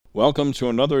Welcome to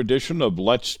another edition of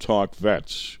Let's Talk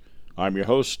Vets. I'm your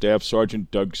host, Staff Sergeant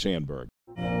Doug Sandberg.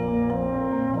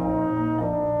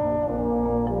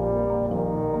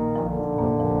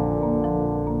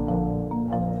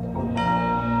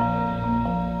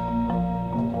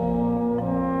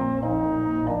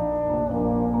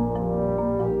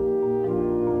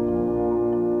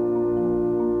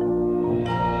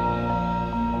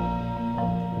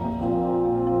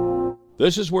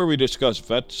 This is where we discuss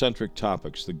vet-centric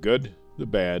topics, the good, the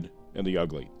bad, and the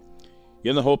ugly,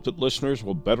 in the hope that listeners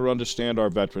will better understand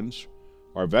our veterans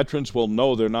will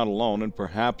know they're not alone, and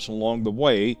perhaps along the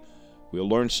way, we'll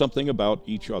learn something about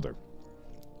each other.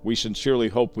 We sincerely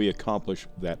hope we accomplish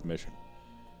that mission.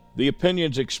 The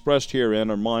opinions expressed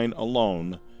herein are mine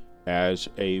alone as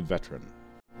a veteran.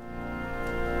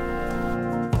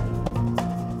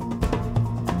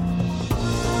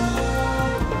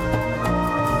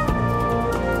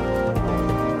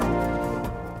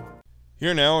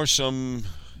 Here now are some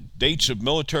dates of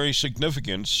military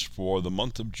significance for the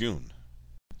month of June.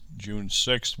 June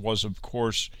 6th was, of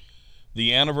course,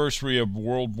 the anniversary of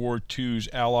World War II's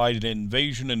Allied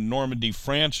invasion in Normandy,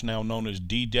 France, now known as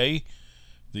D-Day,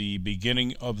 the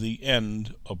beginning of the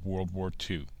end of World War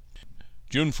II.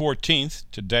 June 14th,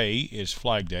 today, is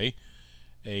Flag Day,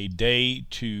 a day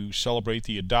to celebrate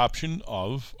the adoption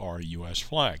of our U.S.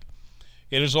 flag.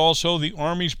 It is also the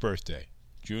Army's birthday.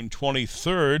 June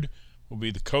 23rd will be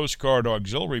the Coast Guard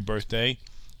Auxiliary birthday,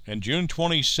 and June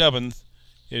 27th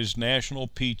is National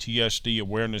PTSD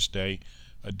Awareness Day,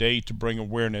 a day to bring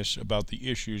awareness about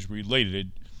the issues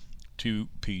related to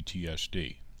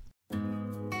PTSD.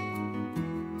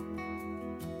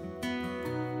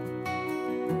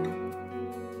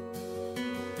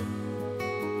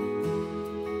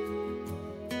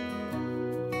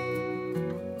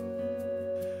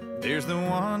 There's the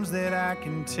ones that I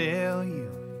can tell you,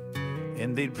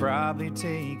 and they'd probably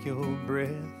take your breath,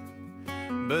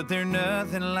 but they're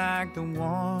nothing like the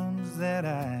ones that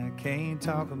I can't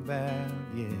talk about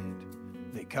yet.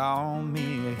 They call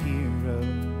me a hero,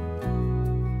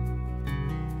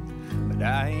 but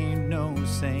I ain't no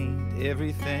saint,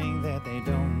 everything that they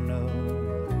don't know.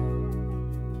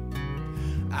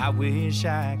 I wish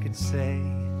I could say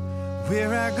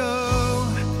where I go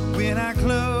when I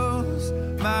close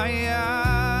my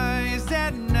eyes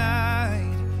at night.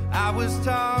 I was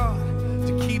taught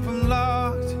to keep them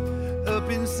locked up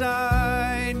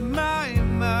inside my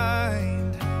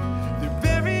mind. They're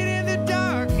buried in the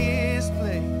darkest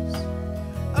place,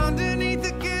 underneath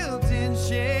the guilt and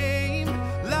shame.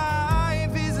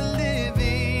 Life is a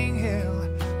living hell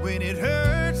when it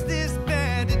hurts this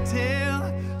bad to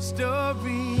tell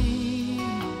stories.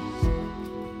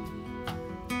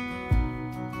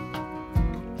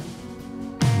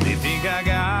 They think I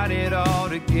got it all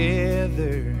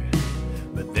together,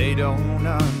 but they don't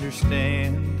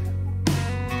understand.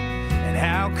 And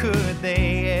how could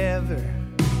they ever,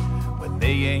 when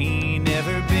they ain't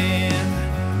never been?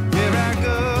 Where I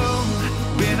go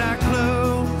when I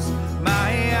close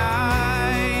my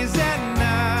eyes at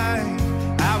night,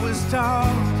 I was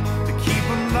taught to keep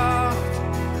them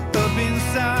locked up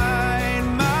inside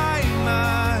my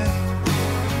mind.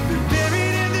 They're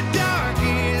buried in the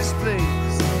darkest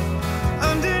place,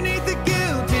 underneath the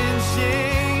guilt and shame.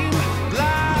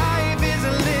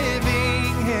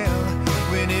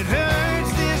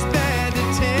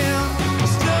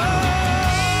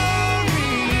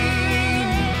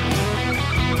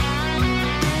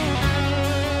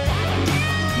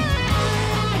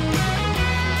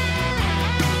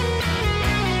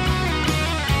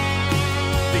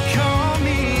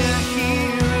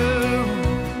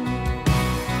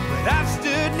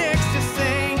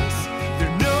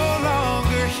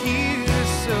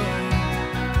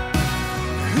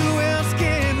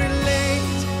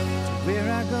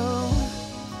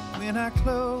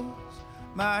 Close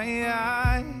my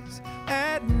eyes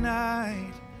at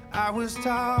night, I was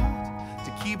taught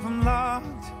to keep them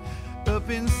locked up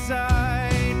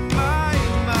inside my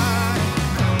mind.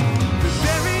 They're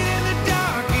buried in the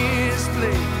darkest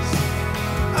place,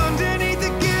 underneath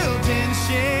the guilt and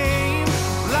shame.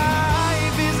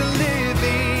 Life is a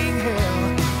living hell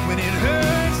when it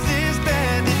hurts this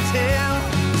bad to tell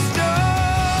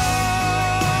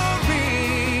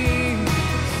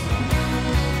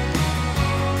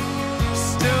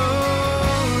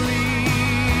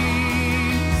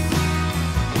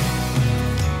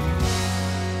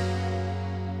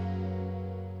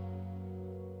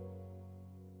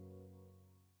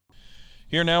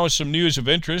Here now is some news of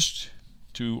interest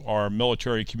to our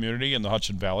military community in the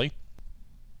Hudson Valley.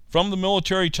 From the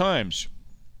Military Times,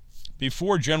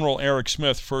 before General Eric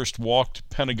Smith first walked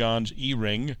Pentagon's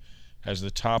E-Ring as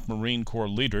the top Marine Corps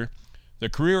leader, the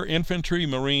career infantry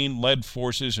Marine led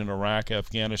forces in Iraq,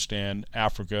 Afghanistan,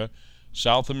 Africa,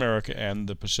 South America, and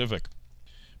the Pacific.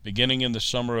 Beginning in the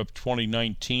summer of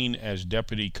 2019 as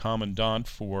Deputy Commandant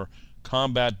for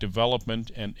Combat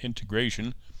Development and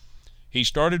Integration, he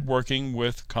started working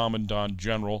with Commandant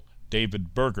General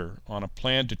David Berger on a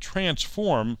plan to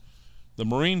transform the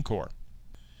Marine Corps.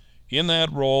 In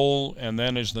that role, and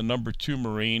then as the number 2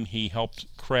 Marine, he helped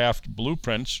craft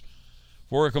blueprints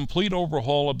for a complete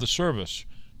overhaul of the service,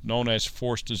 known as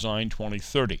Force Design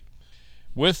 2030,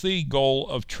 with the goal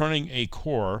of turning a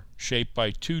corps shaped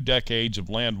by 2 decades of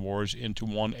land wars into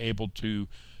one able to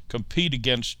compete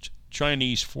against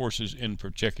Chinese forces in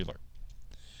particular.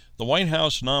 The White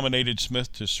House nominated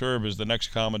Smith to serve as the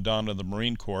next Commandant of the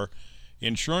Marine Corps,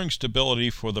 ensuring stability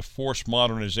for the force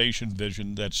modernization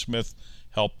vision that Smith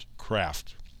helped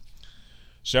craft.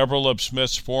 Several of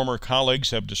Smith's former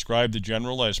colleagues have described the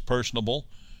general as personable,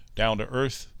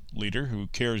 down-to-earth leader who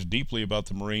cares deeply about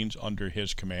the Marines under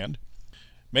his command.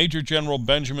 Major General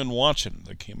Benjamin Watson,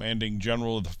 the commanding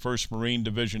general of the 1st Marine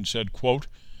Division, said, quote,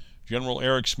 "General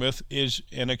Eric Smith is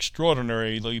an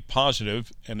extraordinarily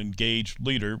positive and engaged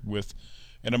leader with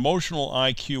an emotional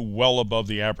IQ well above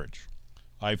the average.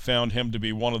 I found him to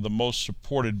be one of the most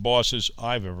supported bosses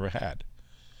I've ever had."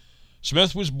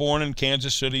 Smith was born in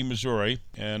Kansas City, Missouri,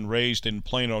 and raised in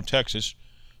Plano, Texas.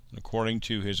 According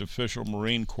to his official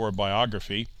Marine Corps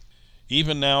biography,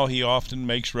 even now he often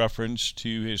makes reference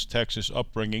to his Texas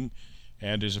upbringing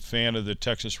and is a fan of the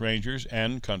Texas Rangers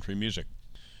and country music.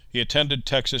 He attended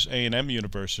Texas A&M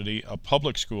University, a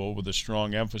public school with a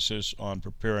strong emphasis on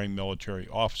preparing military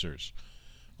officers,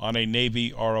 on a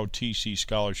Navy ROTC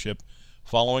scholarship,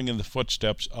 following in the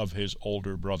footsteps of his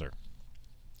older brother.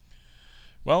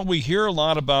 Well, we hear a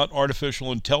lot about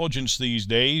artificial intelligence these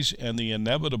days and the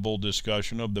inevitable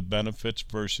discussion of the benefits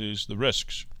versus the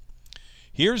risks.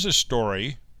 Here's a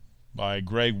story by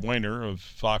Greg Weiner of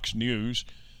Fox News,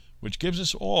 which gives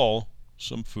us all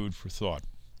some food for thought.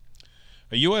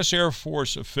 A U.S. Air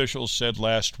Force official said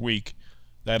last week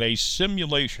that a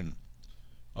simulation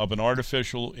of an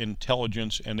artificial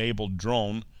intelligence-enabled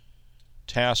drone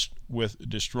tasked with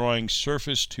destroying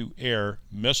surface-to-air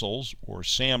missiles, or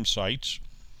SAM sites,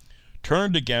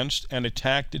 turned against and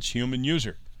attacked its human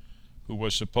user, who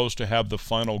was supposed to have the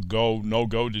final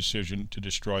go-no-go decision to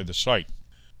destroy the site.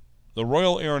 The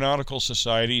Royal Aeronautical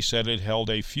Society said it held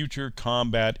a Future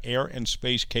Combat Air and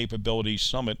Space Capabilities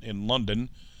Summit in London,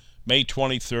 May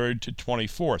 23rd to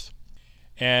 24th,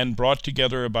 and brought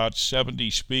together about 70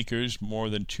 speakers, more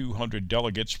than 200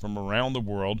 delegates from around the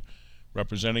world,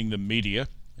 representing the media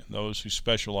and those who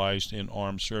specialized in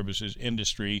armed services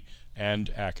industry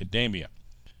and academia.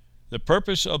 The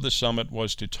purpose of the summit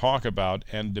was to talk about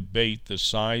and debate the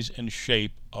size and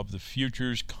shape of the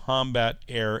future's combat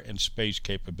air and space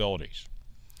capabilities.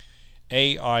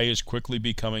 AI is quickly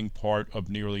becoming part of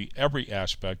nearly every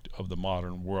aspect of the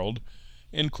modern world,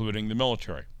 including the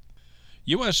military.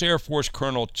 U.S. Air Force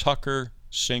Colonel Tucker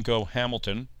Cinco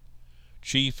Hamilton,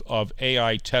 Chief of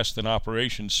AI Test and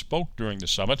Operations, spoke during the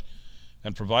summit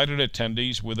and provided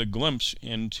attendees with a glimpse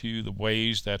into the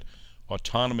ways that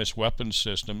autonomous weapons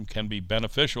system can be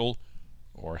beneficial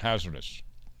or hazardous.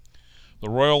 The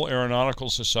Royal Aeronautical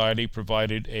Society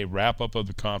provided a wrap-up of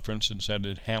the conference and said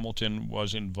that Hamilton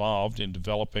was involved in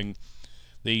developing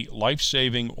the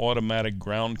life-saving automatic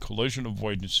ground collision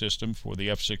avoidance system for the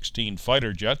F-16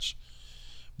 fighter jets,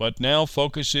 but now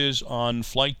focuses on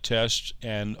flight tests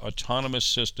and autonomous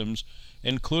systems,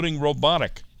 including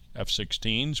robotic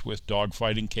F-16s with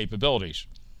dogfighting capabilities.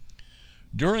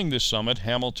 During this summit,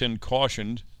 Hamilton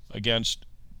cautioned against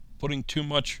putting too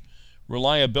much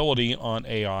reliability on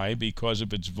AI because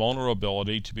of its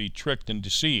vulnerability to be tricked and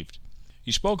deceived.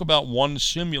 He spoke about one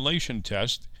simulation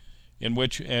test in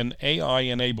which an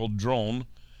AI-enabled drone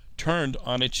turned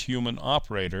on its human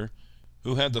operator,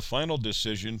 who had the final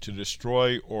decision to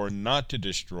destroy or not to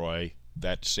destroy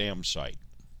that SAM site.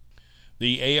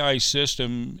 The AI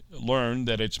system learned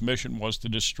that its mission was to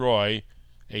destroy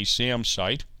a SAM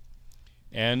site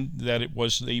and that it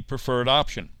was the preferred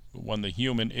option. When the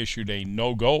human issued a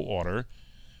no-go order,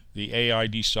 the AI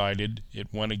decided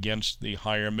it went against the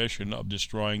higher mission of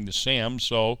destroying the SAM,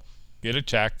 so it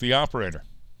attacked the operator.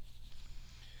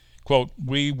 Quote,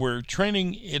 "We were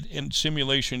training it in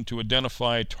simulation to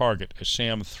identify a target, a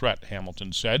SAM threat,"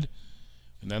 Hamilton said,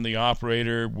 and then the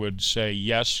operator would say,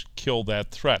 "Yes, kill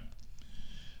that threat."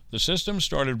 The system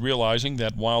started realizing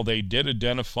that while they did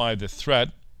identify the threat,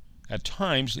 at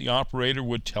times the operator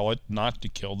would tell it not to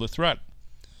kill the threat.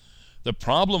 The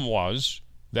problem was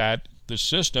that the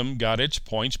system got its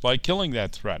points by killing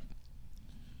that threat.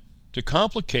 To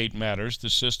complicate matters, the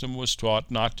system was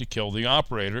taught not to kill the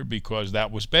operator because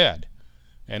that was bad,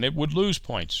 and it would lose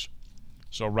points.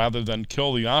 So rather than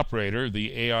kill the operator,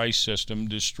 the AI system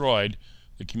destroyed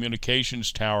the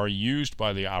communications tower used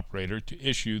by the operator to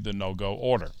issue the no-go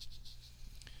order.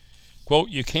 Quote,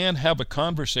 "You can't have a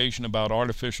conversation about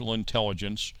artificial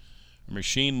intelligence,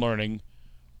 machine learning,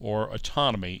 or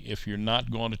autonomy if you're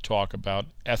not going to talk about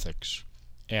ethics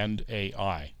and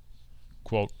AI."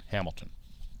 Quote Hamilton.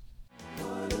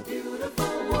 What a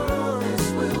beautiful world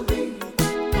this will be.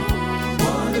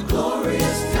 What a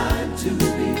glorious time to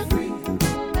be free.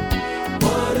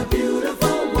 What a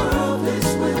beautiful world this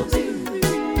will be.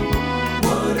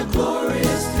 What a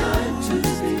glorious time to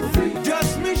be free.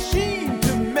 Just machine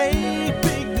to make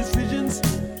big decisions,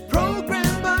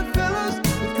 programmed by fellows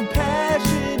with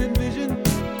compassion and vision.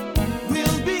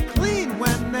 We'll be clean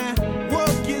when their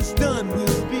work is done.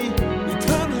 We'll be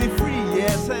eternally free,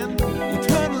 yes, and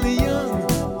eternally young.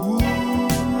 Ooh.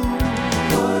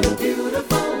 What a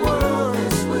beautiful world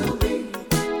this will be.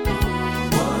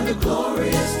 What a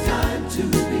glorious time to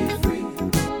be free.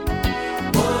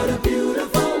 What a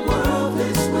beautiful world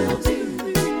this will be.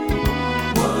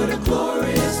 What a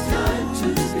glorious time to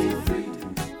be free.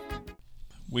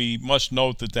 We must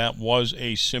note that that was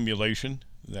a simulation.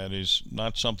 That is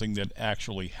not something that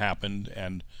actually happened,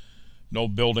 and no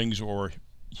buildings or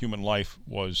human life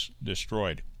was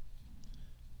destroyed.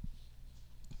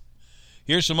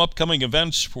 Here's some upcoming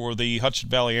events for the Hudson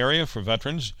Valley area for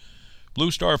veterans. Blue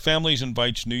Star Families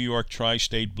invites New York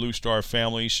Tri-State Blue Star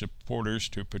Family supporters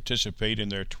to participate in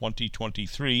their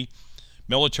 2023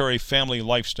 Military Family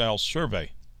Lifestyle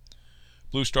Survey.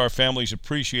 Blue Star Families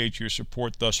appreciate your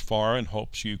support thus far and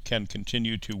hopes you can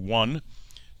continue to 1.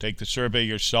 Take the survey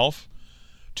yourself,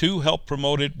 2. Help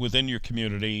promote it within your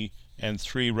community, and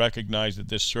 3. Recognize that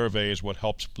this survey is what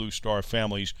helps Blue Star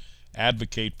Families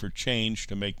advocate for change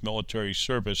to make military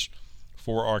service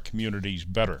for our communities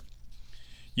better.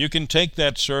 You can take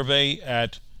that survey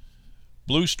at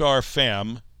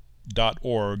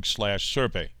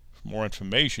bluestarfam.org/survey. For more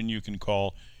information, you can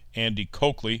call Andy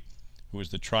Coakley, who is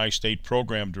the Tri-State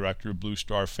Program Director of Blue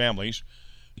Star Families,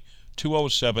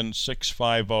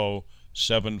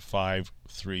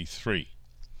 207-650-7533.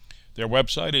 Their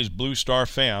website is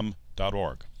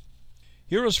bluestarfam.org.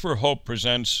 Heroes for Hope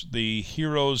presents the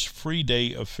Heroes Free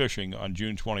Day of Fishing on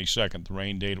June 22nd. The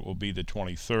rain date will be the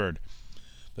 23rd.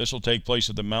 This will take place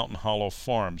at the Mountain Hollow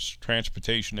Farms.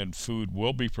 Transportation and food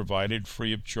will be provided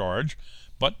free of charge,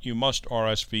 but you must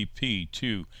RSVP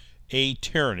to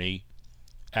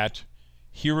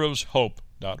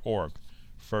atyranny@heroeshope.org.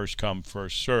 First come,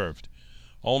 first served.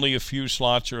 Only a few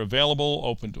slots are available,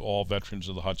 open to all veterans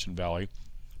of the Hudson Valley.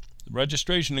 The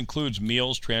registration includes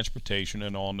meals, transportation,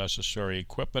 and all necessary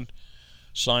equipment.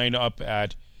 Sign up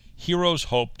at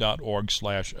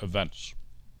heroeshope.org/events.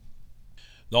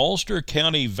 The Ulster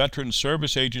County Veteran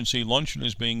Service Agency luncheon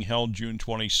is being held June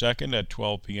 22nd at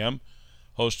 12 p.m.,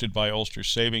 hosted by Ulster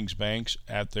Savings Banks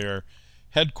at their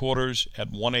headquarters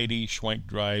at 180 Schwenk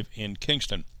Drive in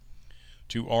Kingston.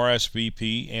 To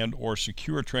RSVP and or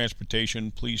secure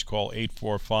transportation, please call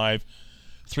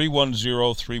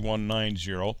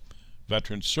 845-310-3190.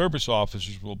 Veteran service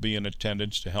officers will be in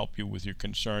attendance to help you with your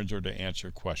concerns or to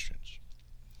answer questions.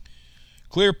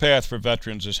 Clear Path for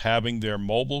Veterans is having their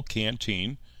mobile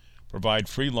canteen provide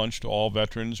free lunch to all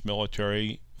veterans,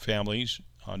 military families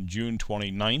on June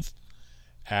 29th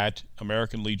at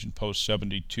American Legion Post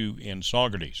 72 in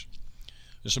Saugerties.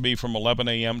 This will be from 11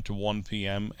 a.m. to 1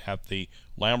 p.m. at the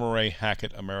Lamoureux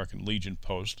Hackett American Legion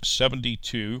Post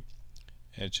 72.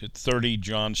 It's at 30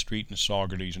 John Street in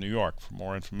Saugerties, New York. For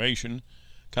more information,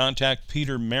 contact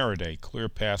Peter Maraday, Clear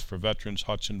Path for Veterans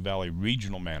Hudson Valley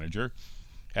Regional Manager,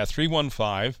 at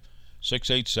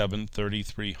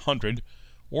 315-687-3300,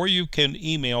 or you can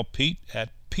email Pete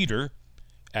at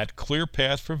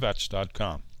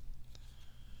peter@clearpathforvets.com.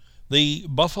 The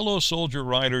Buffalo Soldier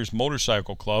Riders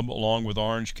Motorcycle Club, along with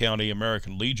Orange County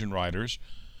American Legion Riders,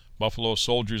 Buffalo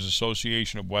Soldiers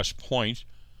Association of West Point,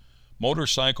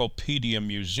 Motorcyclepedia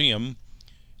Museum,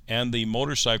 and the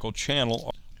Motorcycle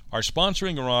Channel are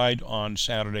sponsoring a ride on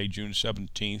Saturday, June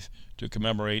 17th to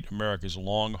commemorate America's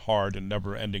long, hard, and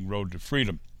never-ending road to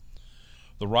freedom.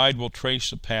 The ride will trace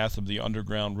the path of the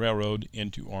Underground Railroad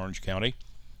into Orange County,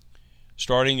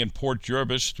 starting in Port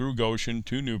Jervis through Goshen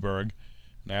to Newburgh,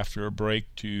 and after a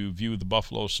break to view the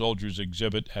Buffalo Soldiers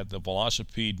exhibit at the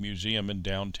Velocipede Museum in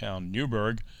downtown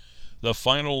Newburgh. The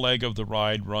final leg of the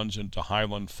ride runs into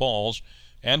Highland Falls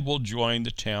and will join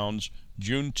the town's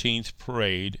Juneteenth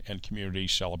parade and community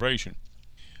celebration.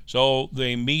 So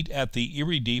they meet at the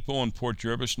Erie Depot in Port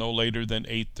Jervis no later than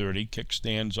 8:30.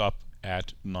 Kickstands up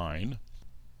at 9.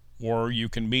 Or you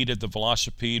can meet at the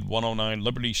Velocipede, 109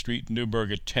 Liberty Street,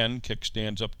 Newburgh at 10.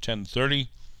 Kickstands up 10:30.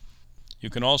 You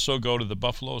can also go to the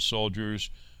Buffalo Soldiers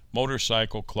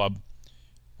Motorcycle Club,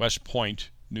 West Point,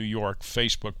 New York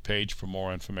Facebook page for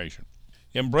more information.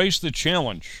 Embrace the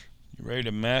challenge. You ready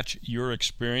to match your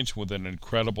experience with an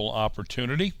incredible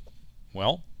opportunity?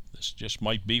 Well, this just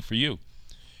might be for you.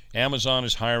 Amazon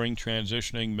is hiring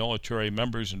transitioning military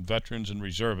members and veterans and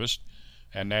reservists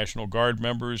and National Guard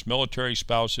members, military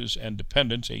spouses, and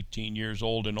dependents 18 years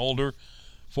old and older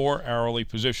for hourly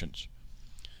positions.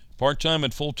 Part-time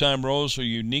and full-time roles are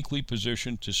uniquely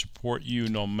positioned to support you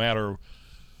no matter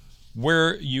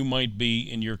where you might be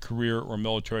in your career or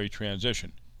military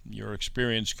transition. Your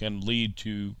experience can lead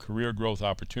to career growth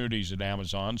opportunities at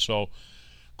Amazon, so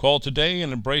call today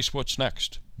and embrace what's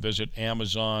next. Visit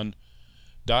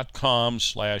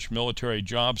Amazon.com/military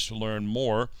jobs to learn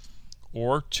more,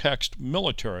 or text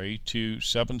military to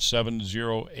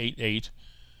 77088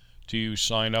 to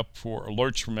sign up for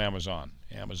alerts from Amazon.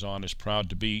 Amazon is proud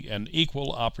to be an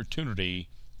equal opportunity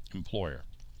employer.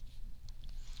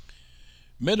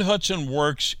 Mid-Hudson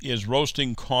Works is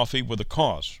roasting coffee with a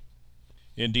cause.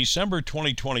 In December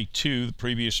 2022, the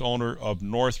previous owner of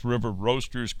North River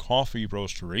Roasters Coffee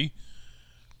Roastery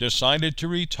decided to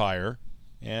retire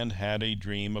and had a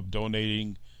dream of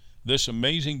donating this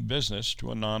amazing business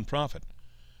to a nonprofit.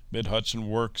 Mid-Hudson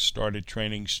Works started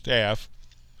training staff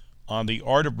on the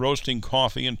art of roasting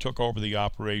coffee and took over the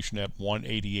operation at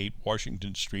 188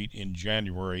 Washington Street in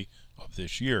January of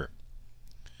this year.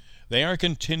 They are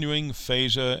continuing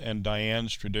Faiza and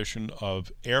Diane's tradition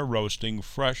of air roasting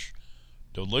fresh,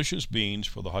 delicious beans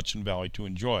for the Hudson Valley to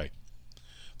enjoy.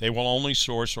 They will only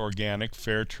source organic,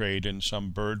 fair trade, and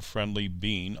some bird-friendly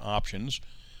bean options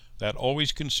that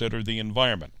always consider the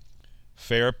environment,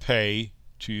 fair pay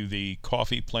to the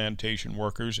coffee plantation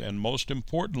workers, and most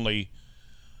importantly,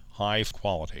 high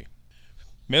quality.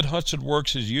 Mid-Hudson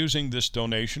Works is using this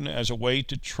donation as a way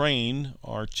to train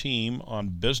our team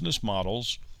on business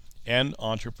models and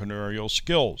entrepreneurial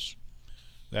skills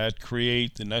that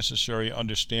create the necessary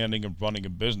understanding of running a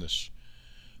business.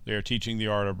 They are teaching the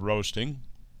art of roasting,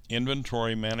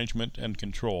 inventory management and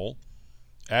control,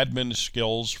 admin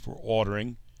skills for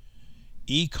ordering,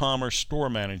 e-commerce store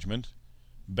management,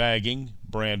 bagging,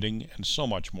 branding, and so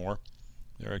much more.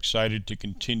 They're excited to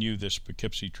continue this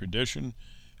Poughkeepsie tradition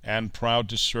and proud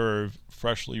to serve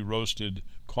freshly roasted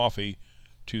coffee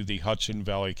to the Hudson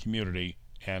Valley community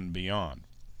and beyond.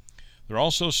 They're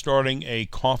also starting a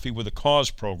Coffee with a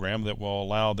Cause program that will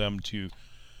allow them to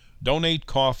donate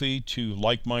coffee to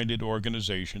like-minded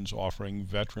organizations offering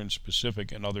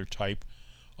veteran-specific and other type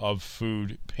of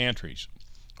food pantries,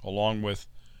 along with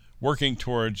working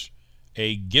towards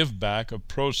a give back of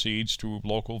proceeds to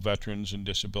local veterans and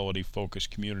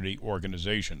disability-focused community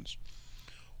organizations.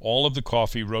 All of the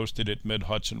coffee roasted at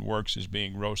Mid-Hudson Works is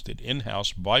being roasted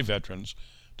in-house by veterans,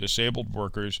 disabled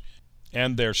workers,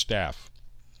 and their staff.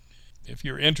 If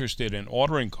you're interested in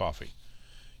ordering coffee,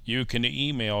 you can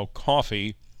email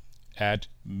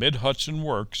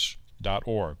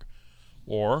coffee@midhudsonworks.org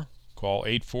or call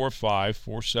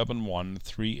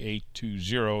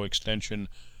 845-471-3820 extension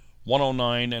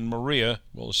 109, and Maria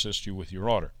will assist you with your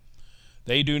order.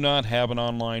 They do not have an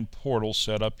online portal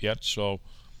set up yet, so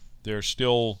they're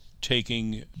still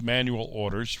taking manual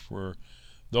orders for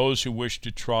those who wish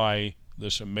to try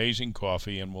this amazing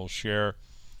coffee, and will share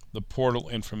the portal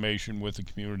information with the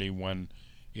community when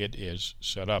it is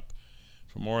set up.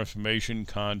 For more information,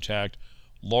 contact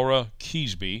Laura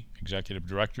Keesby, Executive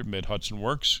Director, Mid-Hudson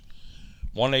Works,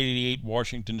 188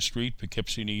 Washington Street,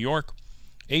 Poughkeepsie, New York.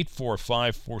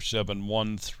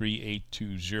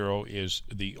 845-471-3820 is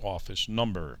the office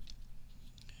number.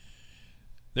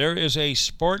 There is a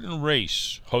Spartan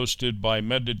race hosted by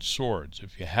Mended Swords.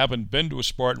 If you haven't been to a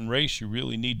Spartan race, you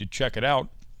really need to check it out.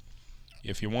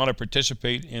 If you want to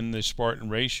participate in the Spartan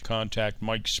race, contact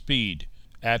Mike Speed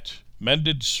at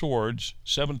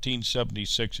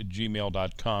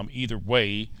mendedswords1776@gmail.com. Either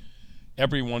way,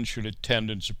 everyone should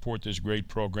attend and support this great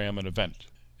program and event.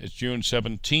 It's June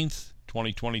 17th,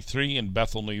 2023 in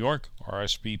Bethel, New York.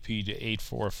 RSVP to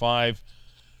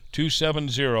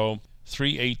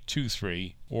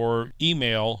 845-270-3823 or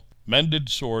email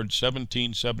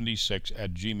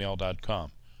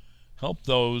mendedswords1776@gmail.com. Help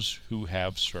those who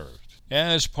have served.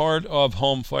 As part of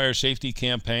Home Fire Safety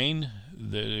Campaign,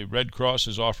 the Red Cross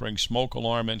is offering smoke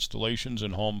alarm installations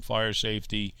and home fire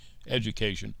safety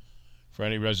education for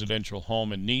any residential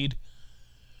home in need.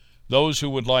 Those who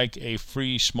would like a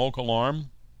free smoke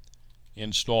alarm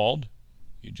installed,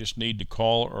 you just need to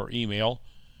call or email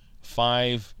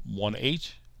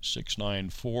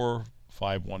 518-694-5444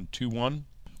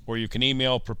 or you can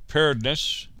email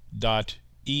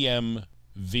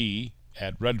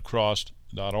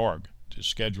preparedness.emv@redcross.org to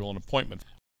schedule an appointment.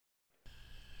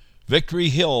 Victory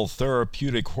Hill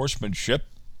Therapeutic Horsemanship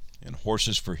and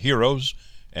Horses for Heroes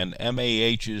and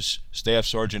MAH's Staff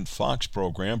Sergeant Fox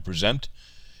program present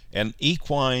an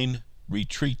equine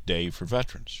retreat day for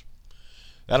veterans.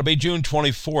 That'll be June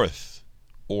 24th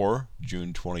or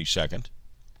June 22nd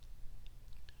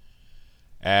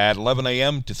at 11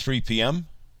 a.m. to 3 p.m.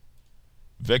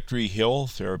 Victory Hill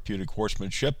Therapeutic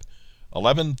Horsemanship,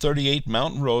 1138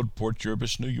 Mountain Road, Port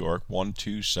Jervis, New York,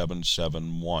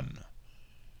 12771.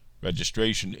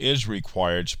 Registration is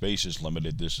required. Space is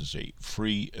limited. This is a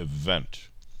free event.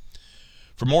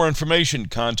 For more information,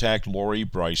 contact Lori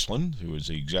Bryceland, who is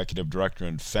the Executive Director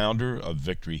and Founder of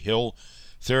Victory Hill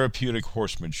Therapeutic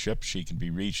Horsemanship. She can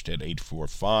be reached at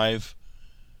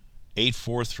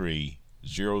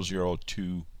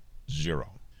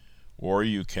 845-843-0020. Or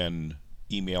you can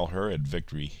email her at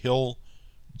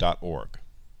victoryhill.org.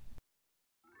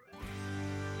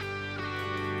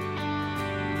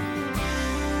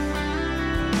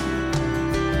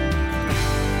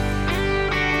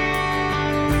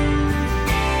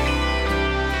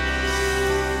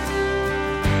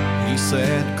 He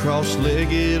sat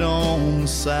cross-legged on the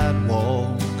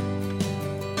sidewalk.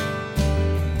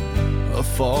 A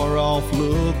far-off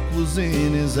look was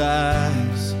in his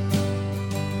eyes.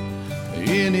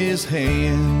 In his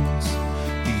hands,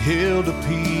 he held a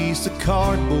piece of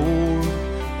cardboard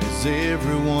as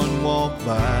everyone walked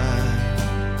by.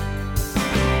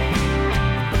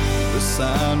 The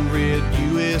sign read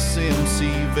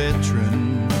USMC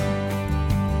Veteran.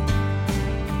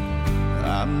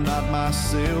 I'm not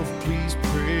myself, please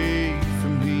pray for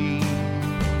me.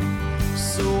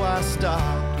 So I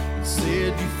stopped and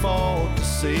said, you fought to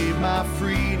save my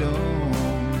freedom.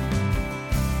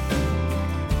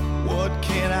 What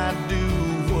can I do?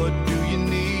 What do you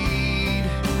need?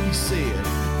 He said,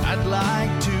 I'd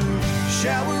like to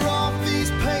shower off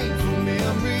these painful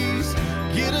memories,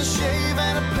 get a shave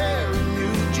and a pair of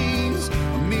new jeans,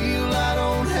 a meal I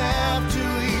don't have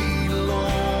to eat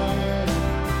alone.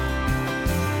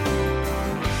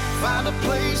 Find a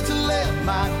place to let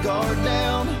my guard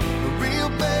down, a real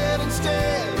bed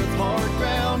instead of hard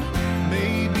ground,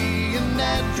 maybe an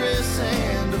address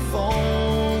and a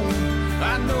phone.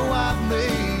 I know I've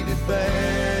made it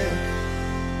back,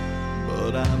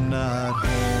 but I'm not home.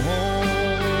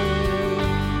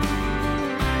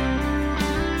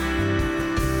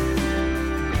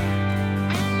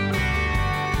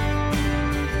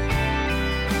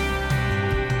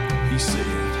 He said,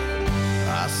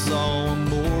 I saw a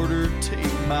mortar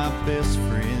take my best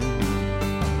friend.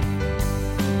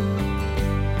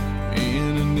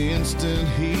 In an instant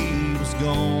he was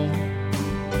gone.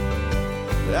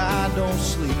 I don't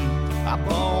sleep, I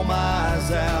bawl my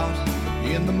eyes out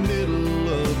in the middle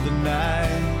of the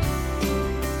night.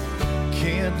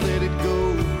 Can't let it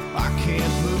go, I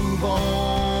can't move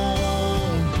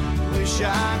on. Wish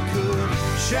I could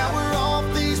shower off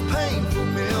these painful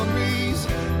memories,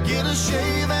 get a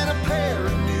shave and a pair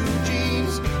of new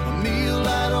jeans, a meal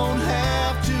I don't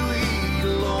have to eat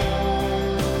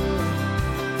alone.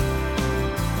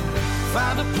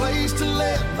 Find a place to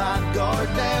let my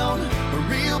guard down, a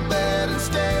real bed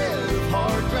instead of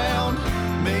hard ground,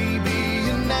 maybe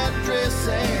an address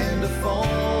and a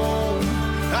phone.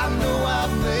 I know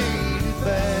I've made it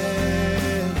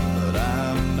back, but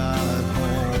I'm not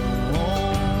home.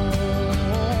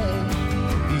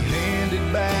 He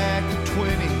handed back the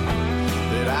 20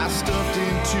 that I stuffed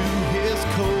into his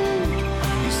coat.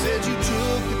 He said, you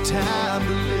took the time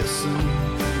to listen,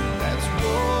 that's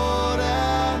what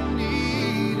I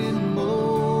needed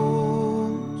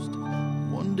most.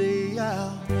 One day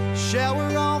I'll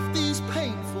shower off these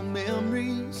painful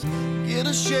memories, get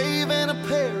a shave and a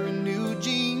pair of new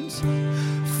jeans,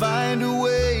 find a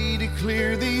way to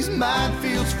clear these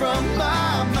minefields from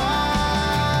my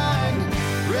mind.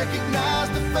 Recognize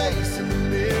the face in the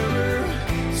mirror,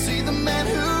 see the man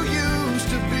who used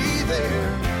to be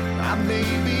there. I may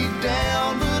be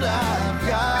down, but I've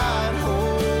got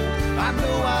hope. I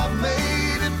know I've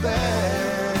made it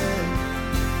back,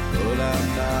 but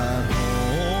I'm not home.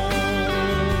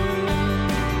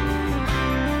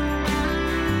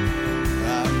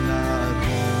 I'm not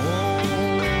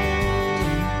home.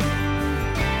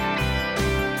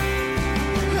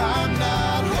 I'm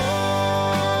not home.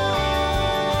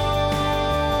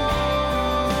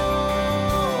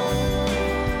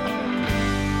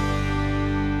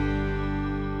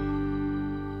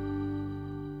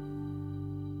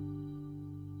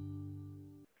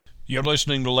 You're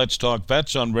listening to Let's Talk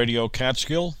Vets on Radio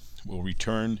Catskill. We'll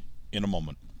return in a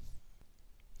moment.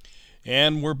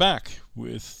 And we're back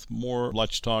with more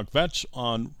Let's Talk Vets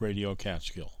on Radio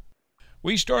Catskill.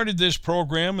 We started this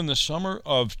program in the summer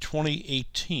of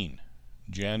 2018.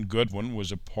 Jan Goodwin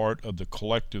was a part of the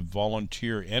collective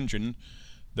volunteer engine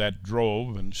that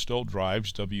drove and still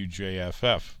drives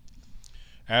WJFF.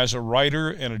 As a writer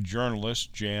and a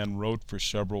journalist, Jan wrote for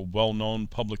several well-known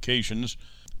publications,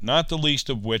 not the least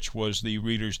of which was the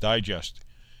Reader's Digest.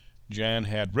 Jan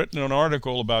had written an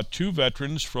article about two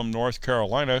veterans from North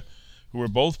Carolina who were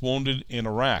both wounded in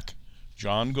Iraq,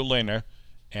 John Gallina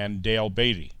and Dale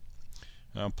Beatty.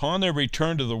 Now, upon their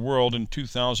return to the world in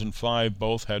 2005,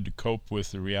 both had to cope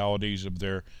with the realities of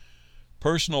their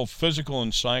personal physical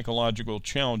and psychological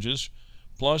challenges,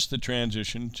 plus the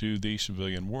transition to the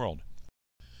civilian world.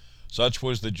 Such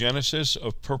was the genesis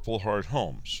of Purple Heart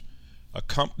Homes, a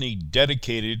company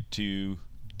dedicated to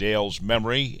Dale's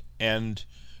memory and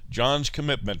John's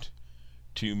commitment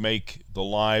to make the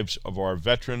lives of our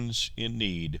veterans in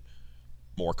need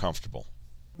more comfortable.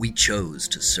 We chose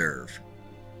to serve.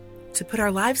 To put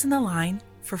our lives in the line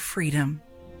for freedom.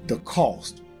 The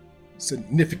cost,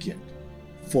 significant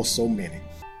for so many.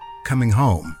 Coming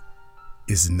home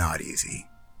is not easy.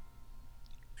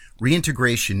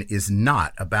 Reintegration is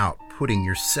not about putting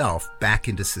yourself back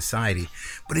into society,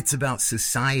 but it's about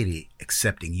society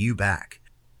accepting you back.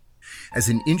 As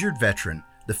an injured veteran,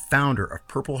 the founder of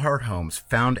Purple Heart Homes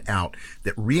found out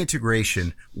that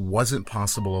reintegration wasn't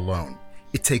possible alone.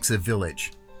 It takes a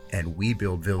village, and we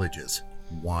build villages,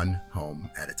 one home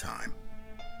at a time.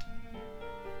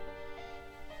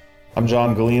 I'm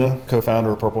John Gallina,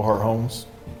 co-founder of Purple Heart Homes.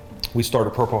 We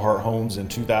started Purple Heart Homes in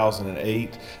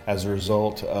 2008 as a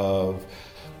result of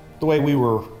the way we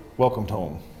were welcomed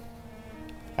home.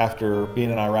 After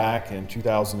being in Iraq in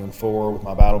 2004 with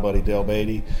my battle buddy Dale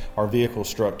Beatty, our vehicle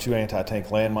struck two anti-tank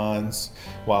landmines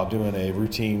while doing a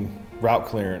routine route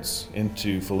clearance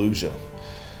into Fallujah.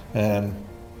 And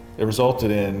it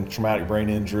resulted in traumatic brain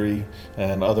injury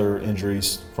and other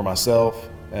injuries for myself,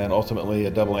 and ultimately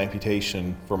a double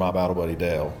amputation for my battle buddy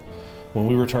Dale. When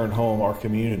we returned home, our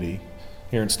community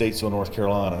here in Statesville, North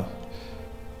Carolina,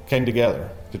 came together.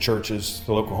 The churches,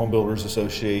 the local home builders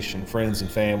association, friends and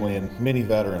family, and many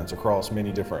veterans across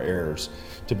many different eras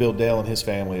to build Dale and his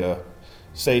family a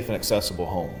safe and accessible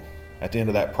home. At the end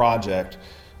of that project,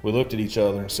 we looked at each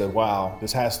other and said, wow,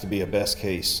 this has to be a best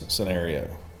case scenario.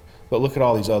 But look at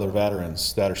all these other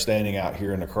veterans that are standing out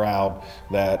here in the crowd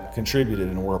that contributed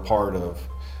and were a part of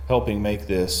helping make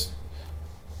this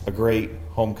a great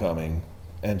homecoming,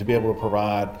 and to be able to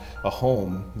provide a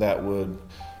home that would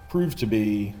prove to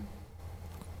be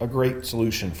a great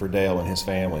solution for Dale and his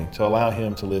family to allow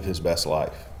him to live his best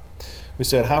life. We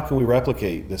said, how can we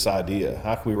replicate this idea?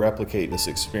 How can we replicate this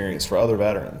experience for other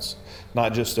veterans?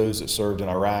 Not just those that served in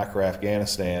Iraq or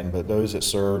Afghanistan, but those that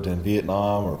served in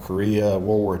Vietnam or Korea,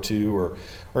 World War II, or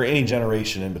any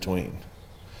generation in between.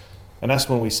 And that's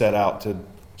when we set out to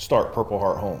start Purple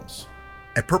Heart Homes.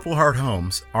 At Purple Heart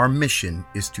Homes, our mission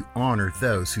is to honor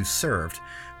those who served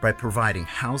by providing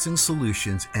housing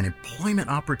solutions and employment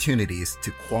opportunities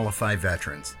to qualified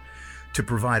veterans, to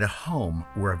provide a home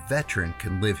where a veteran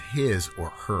can live his or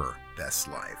her best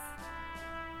life.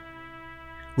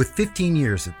 With 15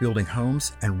 years of building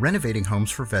homes and renovating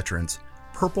homes for veterans,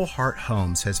 Purple Heart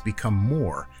Homes has become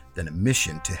more than a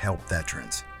mission to help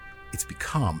veterans. It's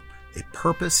become a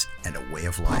purpose and a way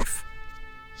of life.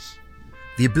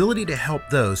 The ability to help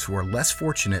those who are less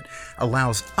fortunate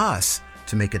allows us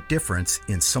to make a difference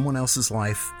in someone else's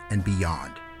life and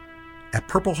beyond. At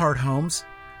Purple Heart Homes,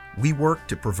 we work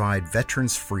to provide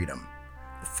veterans freedom,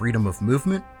 the freedom of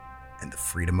movement and the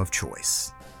freedom of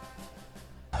choice.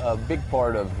 A big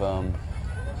part of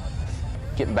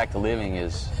getting back to living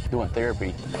is doing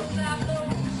therapy.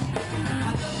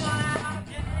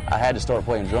 I had to start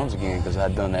playing drums again because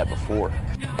I'd done that before.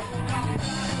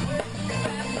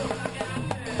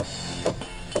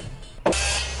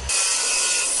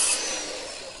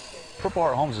 Purple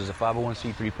Heart Homes is a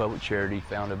 501c3 public charity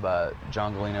founded by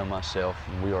John Gallina and myself.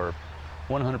 And we are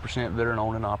 100% veteran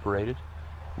owned and operated.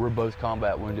 We're both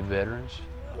combat wounded veterans.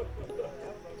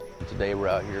 And today we're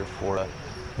out here for a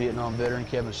Vietnam veteran,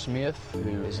 Kevin Smith,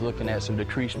 who is looking at some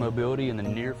decreased mobility in the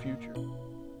near future.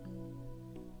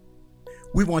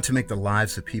 We want to make the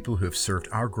lives of people who have served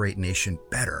our great nation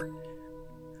better.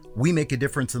 We make a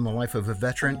difference in the life of a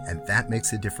veteran, and that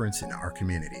makes a difference in our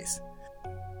communities.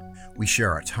 We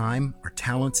share our time, our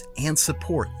talents, and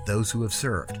support those who have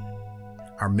served.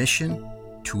 Our mission,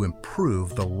 to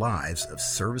improve the lives of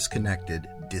service-connected,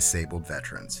 disabled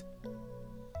veterans.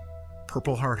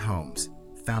 Purple Heart Homes,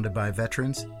 founded by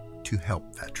veterans to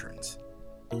help veterans.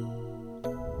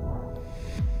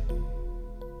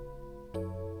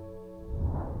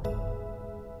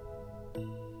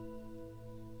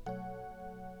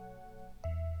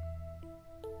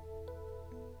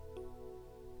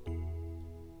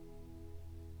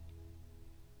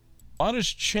 A lot has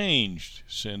changed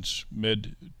since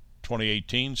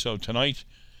mid-2018, so tonight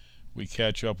we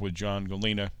catch up with John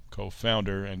Gallina,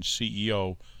 co-founder and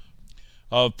CEO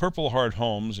of Purple Heart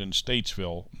Homes in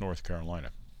Statesville, North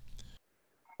Carolina.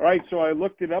 All right, so I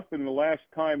looked it up, and the last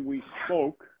time we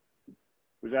spoke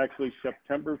was actually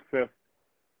September 5th,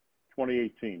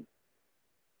 2018.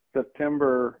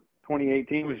 September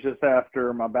 2018 was just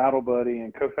after my battle buddy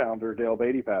and co-founder Dale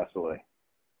Beatty passed away.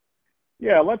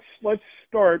 Yeah, let's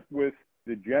start with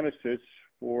the genesis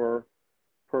for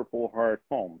Purple Heart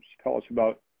Homes. Tell us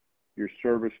about your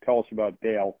service. Tell us about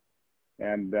Dale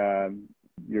and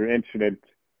your incident,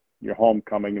 your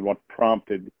homecoming, and what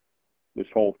prompted this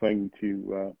whole thing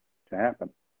to happen.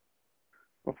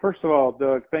 Well, first of all,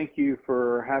 Doug, thank you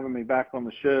for having me back on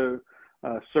the show.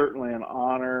 Certainly an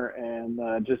honor,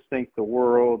 and just think the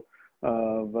world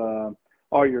of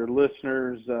all your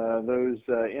listeners. Those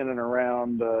in and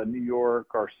around New York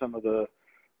are some of the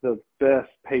best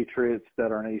patriots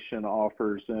that our nation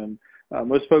offers. And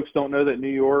most folks don't know that New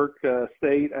York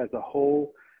State as a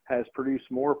whole has produced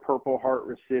more Purple Heart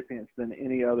recipients than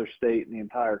any other state in the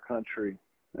entire country.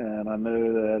 And I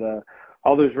know that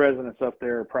all those residents up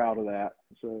there are proud of that.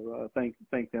 So thank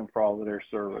them for all of their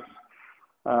service.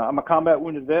 I'm a combat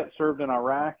wounded vet, served in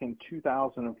Iraq in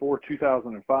 2004,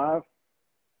 2005.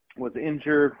 Was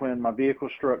injured when my vehicle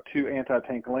struck 2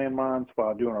 anti-tank landmines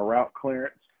while doing a route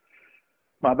clearance.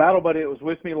 My battle buddy that was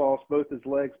with me lost both his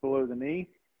legs below the knee.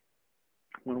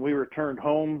 When we returned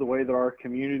home, the way that our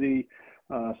community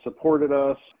supported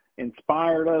us,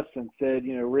 inspired us, and said,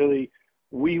 really,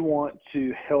 we want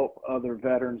to help other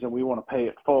veterans and we want to pay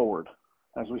it forward.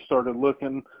 As we started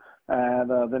looking at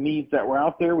the needs that were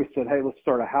out there, we said, hey, let's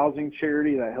start a housing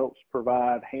charity that helps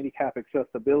provide handicap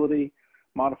accessibility,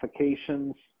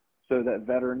 modifications, so that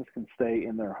veterans can stay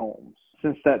in their homes.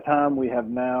 Since that time, we have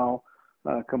now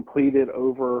completed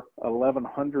over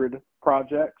 1,100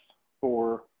 projects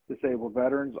for disabled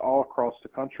veterans all across the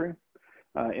country,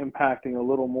 impacting a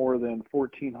little more than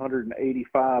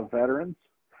 1,485 veterans.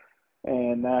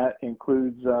 And that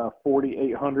includes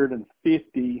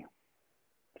 4,850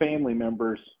 family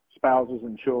members, spouses,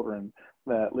 and children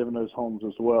that live in those homes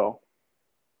as well.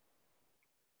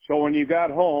 So when you got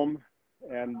home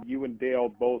and you and Dale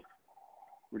both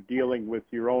were dealing with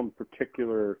your own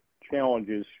particular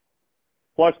challenges,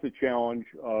 plus the challenge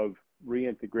of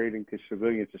reintegrating to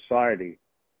civilian society,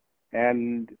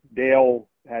 and Dale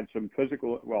had some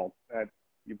physical,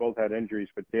 you both had injuries,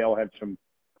 but Dale had some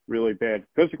really bad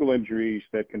physical injuries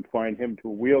that confined him to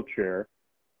a wheelchair,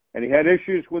 and he had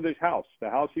issues with his house, the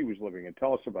house he was living in.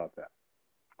 Tell us about that.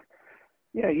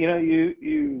 Yeah,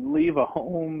 you leave a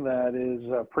home that is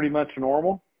pretty much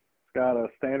normal. It's got a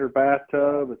standard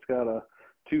bathtub. It's got a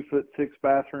 2'6"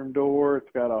 bathroom door.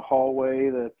 It's got a hallway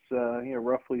that's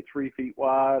roughly 3 feet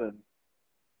wide and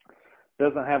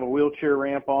doesn't have a wheelchair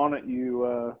ramp on it.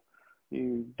 You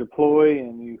deploy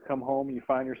and you come home and you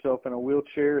find yourself in a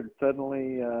wheelchair, and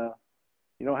suddenly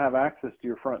you don't have access to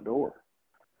your front door.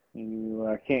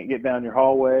 You can't get down your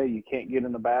hallway. You can't get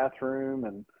in the bathroom,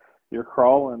 and you're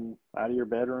crawling out of your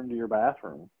bedroom to your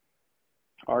bathroom.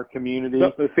 Our community,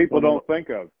 something people don't think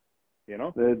of.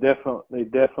 They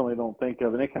definitely don't think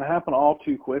of, and it can happen all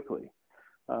too quickly.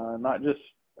 Not just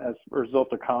as a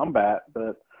result of combat,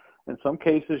 but in some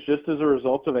cases just as a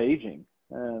result of aging.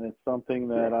 And it's something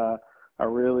that I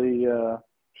really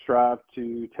strive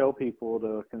to tell people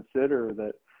to consider,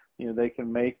 that they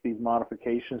can make these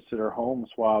modifications to their homes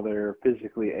while they're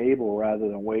physically able, rather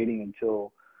than waiting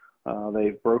until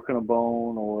they've broken a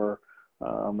bone, or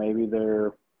maybe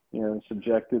they're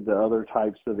subjected to other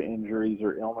types of injuries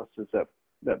or illnesses that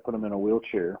put them in a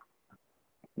wheelchair.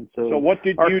 And so what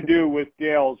did you do with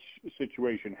Dale's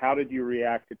situation? How did you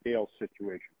react to Dale's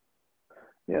situation?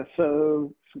 Yeah,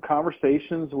 so some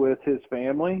conversations with his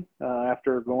family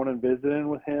after going and visiting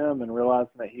with him and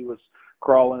realizing that he was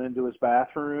crawling into his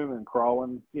bathroom and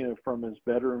crawling, from his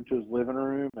bedroom to his living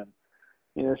room. And,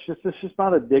 it's just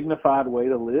not a dignified way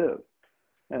to live.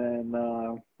 And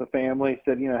the family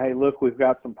said, hey, look, we've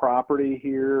got some property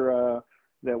here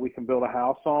that we can build a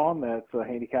house on that's a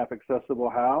handicap accessible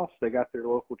house. They got their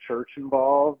local church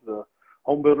involved. The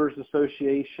Home Builders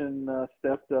Association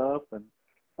stepped up, and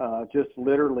just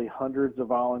literally hundreds of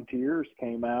volunteers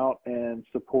came out and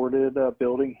supported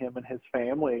building him and his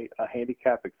family a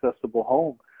handicap accessible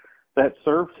home that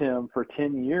served him for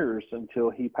 10 years until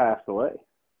he passed away,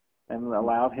 and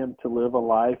allowed him to live a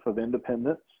life of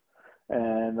independence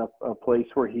and a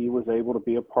place where he was able to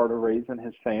be a part of raising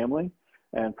his family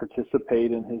and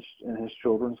participate in his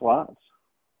children's lives.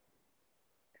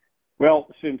 Well,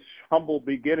 since humble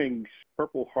beginnings,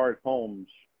 Purple Heart Homes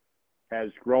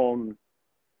has grown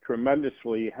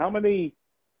tremendously. How many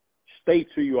states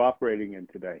are you operating in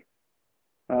today?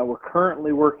 We're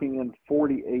currently working in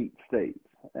 48 states,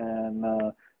 and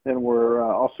then we're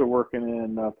also working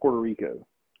in Puerto Rico.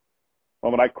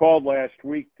 Well, when I called last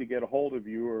week to get a hold of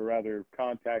you, or rather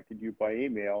contacted you by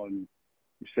email, and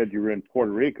you said you were in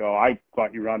Puerto Rico, I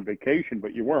thought you were on vacation,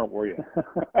 but you weren't, were you?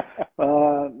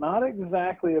 Not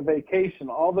exactly a vacation,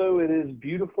 although it is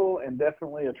beautiful and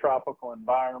definitely a tropical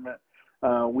environment.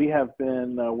 We have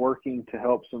been working to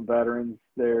help some veterans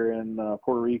there in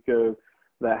Puerto Rico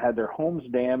that had their homes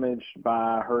damaged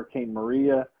by Hurricane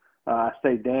Maria. I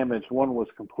say damaged, one was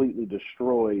completely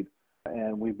destroyed,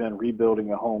 and we've been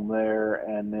rebuilding a home there,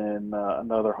 and then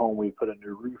another home, we put a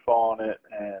new roof on it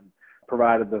and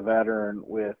provided the veteran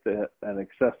with an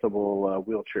accessible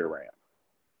wheelchair ramp.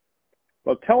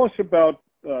 Well, tell us about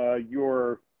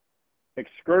your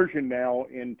excursion now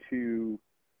into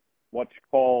what's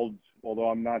called, although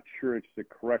I'm not sure it's the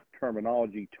correct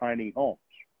terminology, tiny homes.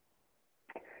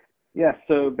 Yeah,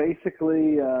 so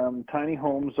basically tiny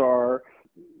homes are,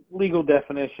 legal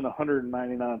definition,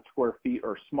 199 square feet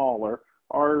or smaller.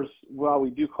 Ours, while we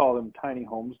do call them tiny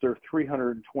homes, they're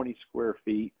 320 square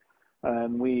feet.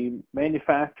 And we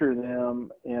manufacture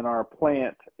them in our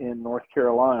plant in North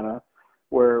Carolina,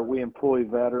 where we employ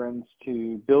veterans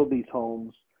to build these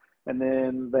homes. And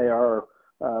then they are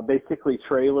basically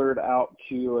trailered out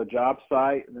to a job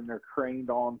site, and then they're craned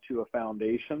onto a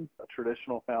foundation, a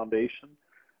traditional foundation.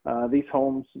 These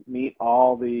homes meet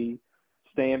all the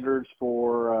standards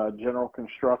for general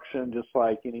construction, just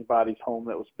like anybody's home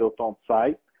that was built on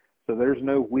site. So there's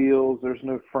no wheels, there's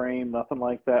no frame, nothing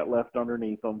like that left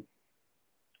underneath them.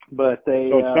 But they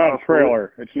so it's not a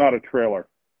trailer. It's not a trailer.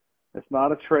 It's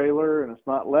not a trailer, and it's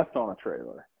not left on a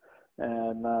trailer.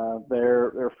 And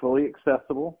they're fully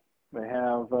accessible. They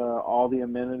have all the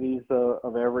amenities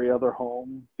of every other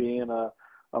home, being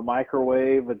a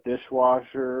microwave, a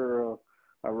dishwasher,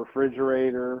 a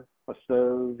refrigerator, a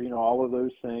stove, all of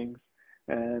those things,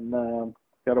 and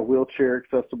got a wheelchair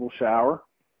accessible shower.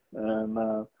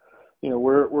 And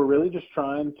we're really just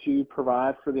trying to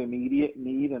provide for the immediate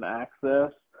need and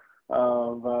access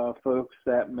of folks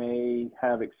that may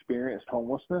have experienced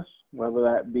homelessness, whether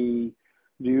that be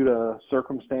due to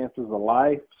circumstances of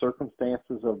life,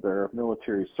 circumstances of their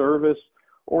military service,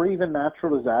 or even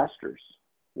natural disasters.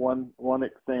 One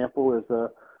example is a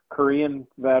Korean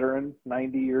veteran,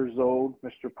 90 years old,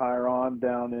 Mr. Pyron,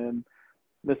 down in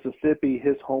Mississippi.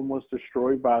 His home was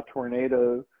destroyed by a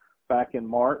tornado back in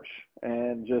March,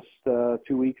 and just 2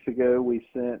 weeks ago we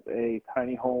sent a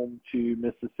tiny home to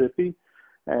Mississippi,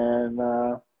 and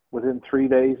within 3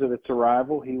 days of its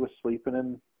arrival, he was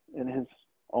sleeping in his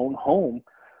own home.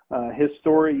 His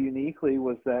story uniquely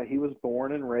was that he was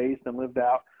born and raised and lived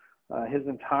out his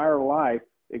entire life,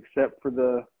 except for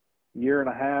the year and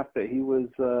a half that he was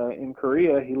in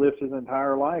Korea. He lived his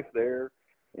entire life there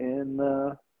in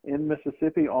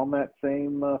Mississippi on that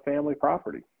same family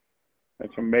property.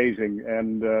 That's amazing.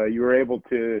 And you were able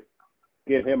to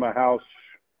get him a house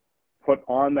put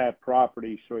on that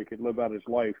property so he could live out his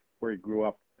life where he grew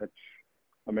up. That's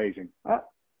amazing.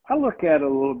 I look at it a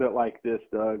little bit like this,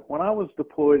 Doug. When I was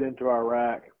deployed into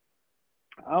Iraq,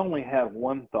 I only had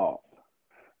one thought,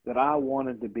 that I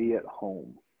wanted to be at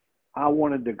home. I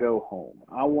wanted to go home.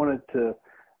 I wanted to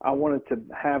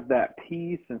have that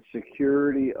peace and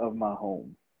security of my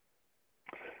home.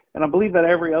 And I believe that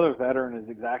every other veteran is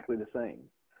exactly the same,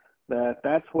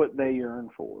 that's what they yearn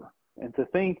for. And to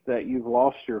think that you've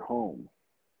lost your home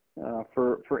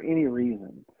for any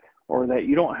reason, or that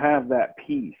you don't have that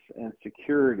peace and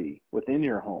security within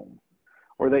your home,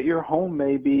 or that your home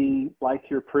may be like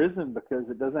your prison because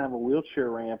it doesn't have a wheelchair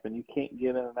ramp and you can't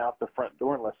get in and out the front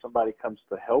door unless somebody comes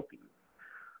to help you.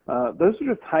 Those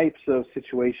are the types of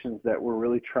situations that we're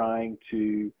really trying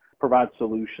to provide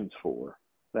solutions for,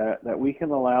 that we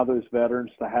can allow those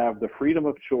veterans to have the freedom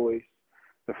of choice,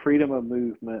 the freedom of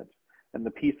movement, and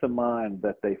the peace of mind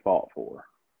that they fought for.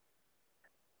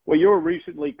 Well, you were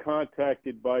recently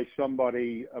contacted by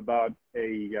somebody about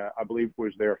I believe it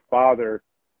was their father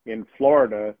in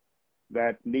Florida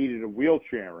that needed a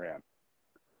wheelchair ramp.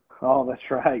 Oh,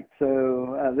 that's right.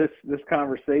 So this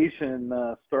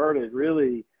conversation started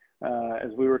really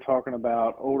as we were talking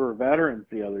about older veterans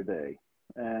the other day.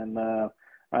 And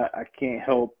I can't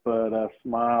help but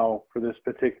smile for this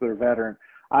particular veteran.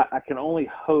 I can only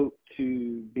hope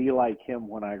to be like him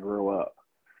when I grow up.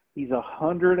 He's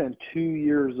 102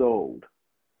 years old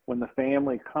when the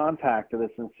family contacted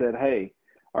us and said, hey,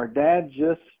 our dad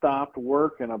just stopped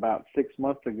working about 6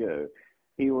 months ago.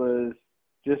 He was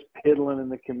just piddling in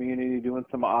the community, doing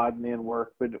some odd men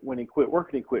work, but when he quit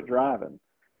working, he quit driving.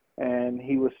 and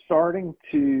he was starting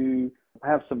to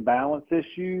have some balance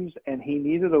issues, and he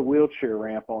needed a wheelchair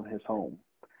ramp on his home.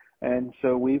 And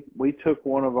so we took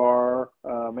one of our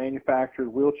manufactured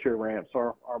wheelchair ramps,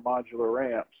 our modular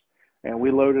ramps, and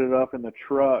we loaded it up in the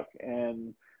truck.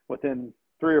 And within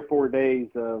 3 or 4 days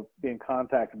of being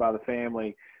contacted by the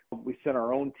family, we sent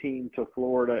our own team to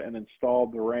Florida and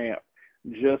installed the ramp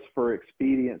just for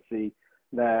expediency,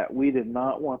 that we did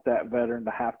not want that veteran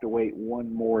to have to wait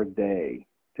one more day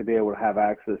to be able to have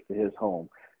access to his home.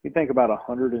 You think about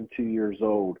 102 years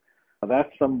old. That's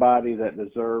somebody that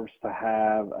deserves to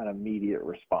have an immediate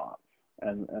response,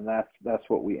 and that's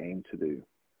what we aim to do.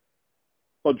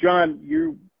 Well, John,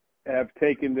 you have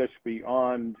taken this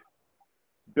beyond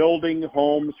building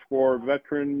homes for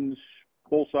veterans,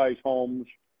 full-size homes,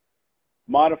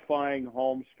 modifying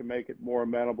homes to make it more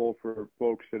amenable for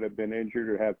folks that have been injured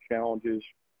or have challenges,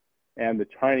 and the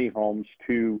tiny homes,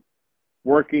 to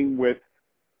working with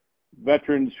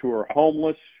veterans who are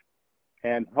homeless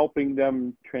and helping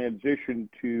them transition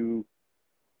to,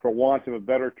 for want of a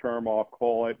better term, I'll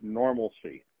call it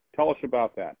normalcy. Tell us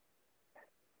about that.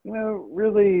 You know,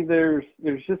 really, there's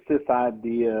just this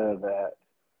idea that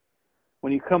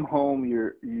when you come home,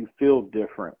 you feel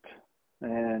different,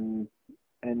 and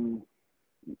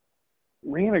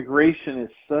reintegration is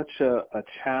such a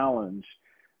challenge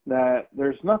that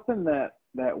there's nothing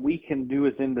that we can do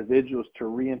as individuals to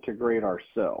reintegrate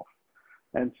ourselves.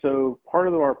 And so part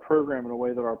of our program, and the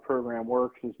way that our program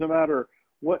works, is no matter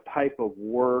what type of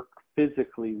work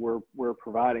physically we're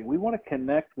providing, we want to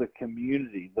connect the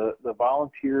community, the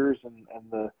volunteers and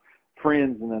the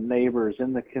friends and the neighbors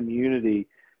in the community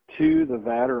to the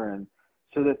veteran,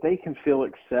 so that they can feel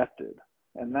accepted.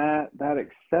 And that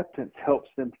acceptance helps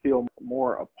them feel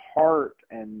more a part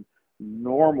and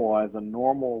normal as a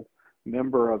normal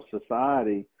member of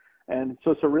society. And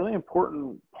so it's a really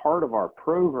important part of our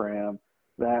program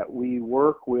that we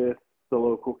work with the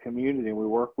local community, and we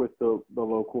work with the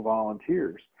local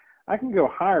volunteers. I can go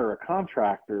hire a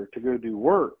contractor to go do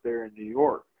work there in New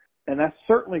York, and that's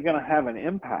certainly going to have an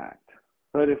impact.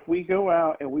 But if we go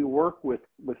out and we work with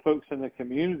folks in the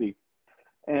community,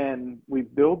 and we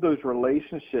build those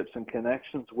relationships and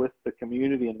connections with the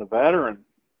community and the veteran,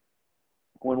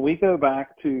 when we go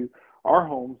back to our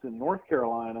homes in North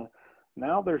Carolina,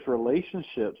 now there's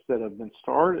relationships that have been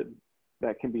started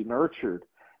that can be nurtured,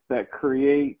 that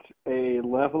create a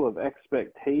level of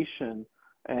expectation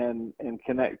and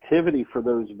connectivity for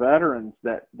those veterans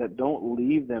that don't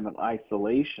leave them in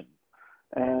isolation.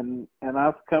 And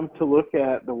I've come to look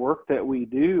at the work that we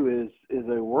do is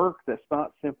a work that's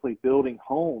not simply building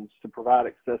homes to provide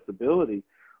accessibility.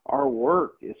 Our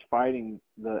work is fighting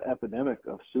the epidemic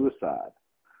of suicide.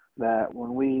 That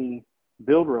when we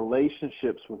build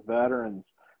relationships with veterans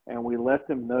and we let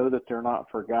them know that they're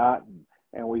not forgotten,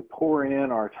 and we pour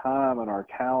in our time and our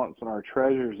talents and our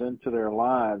treasures into their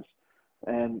lives,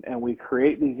 and we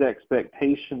create these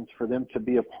expectations for them to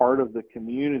be a part of the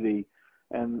community,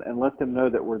 and let them know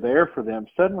that we're there for them,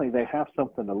 suddenly they have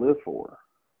something to live for.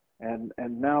 And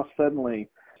now suddenly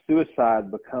suicide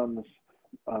becomes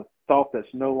a thought that's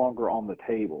no longer on the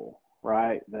table,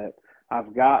 right? That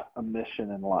I've got a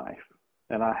mission in life,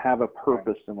 and I have a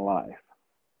purpose in life.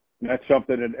 And that's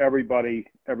something that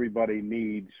everybody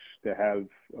needs, to have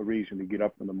a reason to get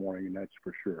up in the morning, and that's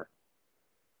for sure.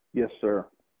 Yes, sir.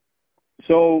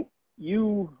 So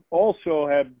you also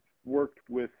have worked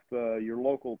with your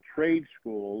local trade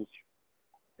schools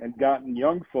and gotten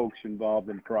young folks involved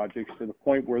in projects to the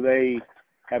point where they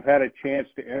have had a chance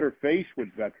to interface with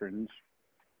veterans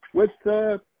with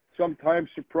sometimes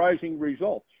surprising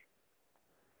results.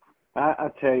 I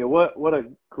tell you, what a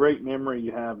great memory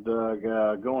you have, Doug,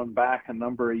 going back a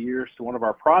number of years to one of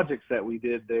our projects that we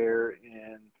did there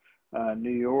in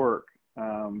New York,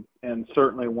 and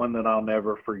certainly one that I'll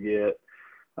never forget.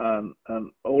 An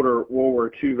older World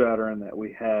War II veteran that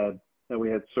we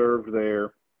had served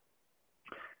there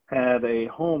had a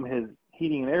home. His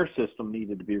heating and air system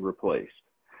needed to be replaced,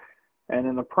 and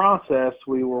in the process,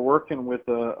 we were working with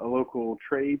a local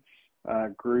trades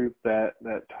group that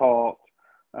taught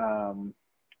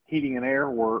heating and air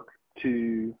work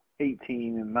to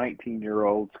 18 and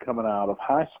 19-year-olds coming out of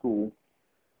high school.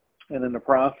 And in the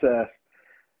process,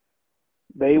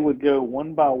 they would go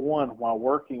one by one while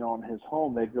working on his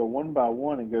home. They'd go one by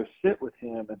one and go sit with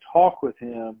him and talk with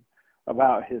him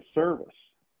about his service.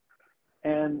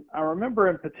 And I remember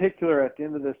in particular at the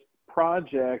end of this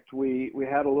project, we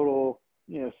had a little,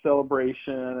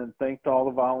 celebration and thanked all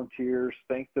the volunteers,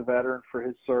 thanked the veteran for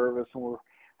his service, and we're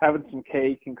having some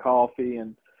cake and coffee,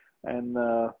 and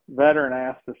the veteran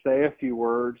asked to say a few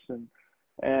words, and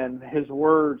And his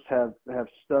words have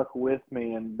stuck with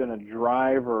me and been a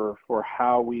driver for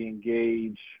how we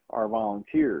engage our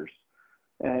volunteers.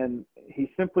 And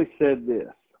he simply said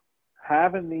this: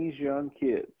 having these young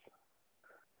kids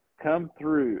come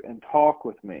through and talk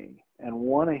with me and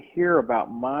want to hear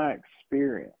about my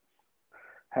experience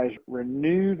has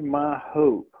renewed my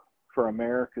hope for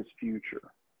America's future.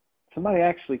 Somebody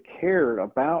actually cared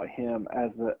about him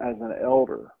as an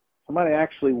elder. Somebody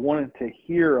actually wanted to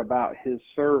hear about his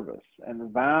service and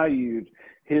valued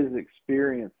his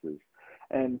experiences,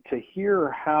 and to hear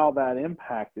how that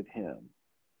impacted him,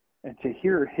 and to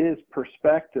hear his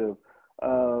perspective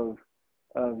of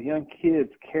young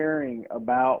kids caring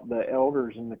about the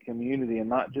elders in the community and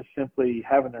not just simply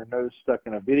having their nose stuck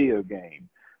in a video game,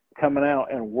 coming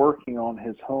out and working on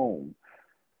his home,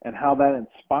 and how that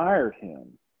inspired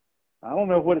him. I don't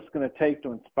know what it's going to take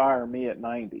to inspire me at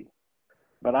 90,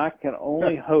 but I can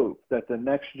only hope that the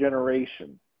next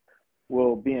generation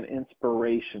will be an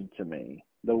inspiration to me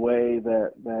the way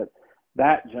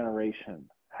that generation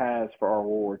has for our World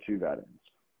War II veterans.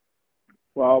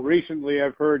 Well, recently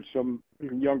I've heard some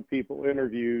young people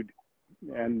interviewed,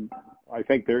 and I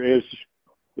think there is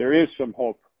some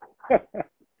hope.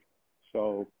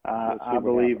 So I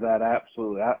believe that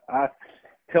absolutely. I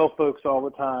tell folks all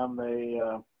the time, they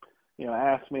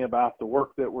ask me about the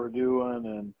work that we're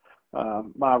doing,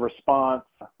 and my response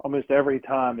almost every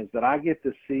time is that I get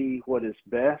to see what is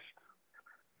best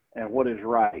and what is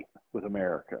right with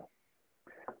America.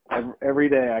 Every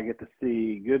day I get to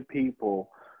see good people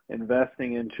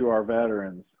investing into our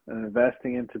veterans and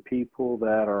investing into people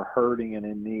that are hurting and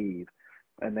in need.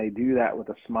 And they do that with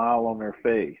a smile on their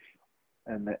face.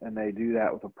 And they do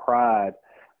that with a pride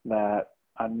that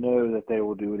I know that they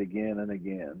will do it again and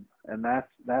again. And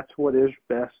that's what is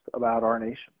best about our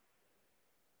nation.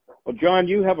 Well, John,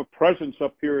 you have a presence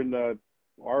up here in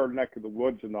our neck of the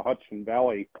woods in the Hudson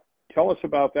Valley. Tell us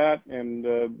about that and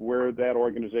where that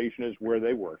organization is, where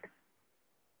they work.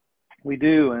 We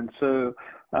do, and so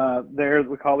there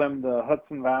we call them the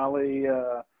Hudson Valley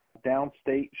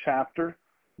Downstate Chapter.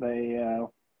 They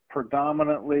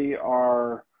predominantly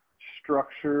are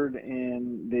structured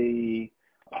in the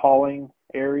Pauling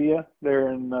area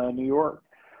there in New York,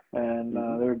 and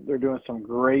they're doing some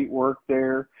great work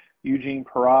there. Eugene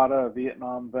Parada, a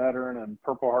Vietnam veteran and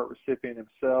Purple Heart recipient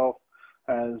himself,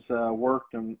 has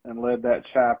worked and led that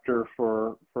chapter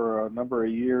for a number of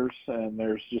years, and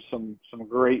there's just some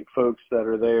great folks that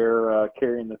are there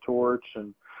carrying the torch.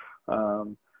 And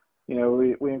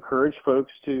we encourage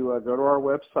folks to go to our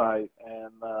website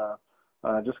and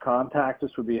just contact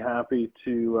us. We'd be happy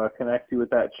to connect you with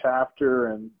that chapter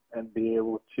and be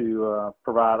able to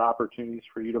provide opportunities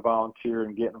for you to volunteer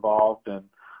and get involved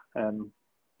and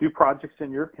do projects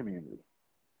in your community.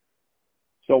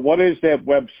 So what is that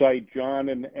website, John,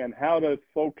 and how do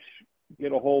folks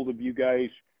get a hold of you guys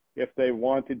if they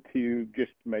wanted to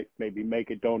just maybe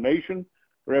make a donation,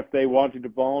 or if they wanted to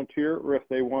volunteer, or if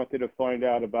they wanted to find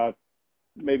out about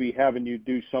maybe having you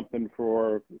do something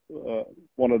for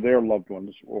one of their loved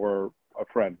ones or a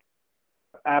friend?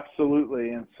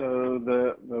 Absolutely. And so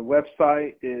the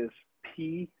website is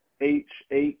phhusa.org,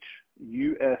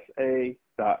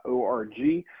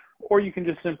 or you can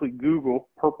just simply Google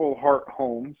Purple Heart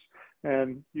Homes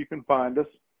and you can find us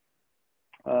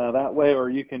that way, or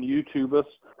you can YouTube us,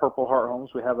 Purple Heart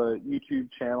Homes. We have a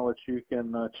YouTube channel that you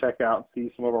can check out and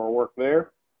see some of our work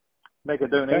there. Make a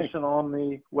donation on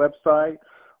the website,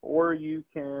 or you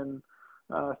can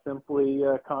simply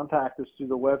contact us through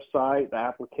the website. The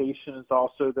application is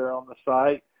also there on the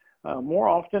site. More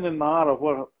often than not, of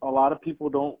what a lot of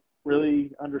people don't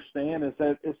really understand is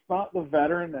that it's not the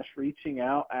veteran that's reaching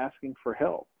out asking for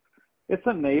help. It's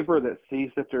a neighbor that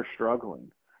sees that they're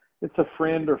struggling. It's a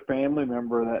friend or family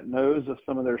member that knows of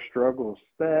some of their struggles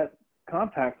that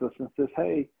contacts us and says,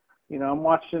 hey, I'm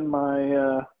watching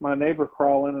my neighbor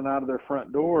crawl in and out of their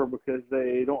front door because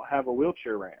they don't have a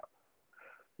wheelchair ramp.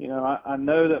 I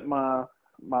know that my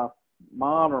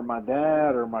mom or my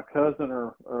dad or my cousin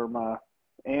or my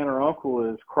aunt or uncle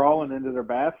is crawling into their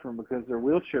bathroom because their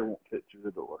wheelchair won't fit through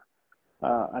the door.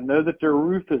 I know that their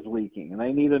roof is leaking and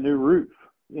they need a new roof.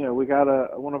 We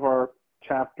got one of our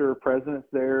chapter presidents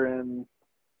there in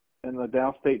the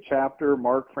Downstate chapter,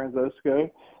 Mark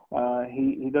Franzosco.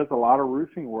 He does a lot of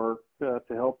roofing work to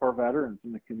help our veterans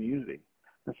in the community.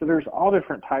 And so there's all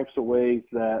different types of ways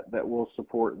that we'll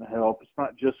support and help. It's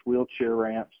not just wheelchair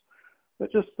ramps,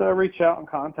 but just reach out and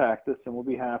contact us, and we'll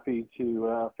be happy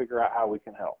to figure out how we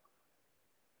can help.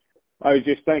 I was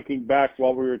just thinking back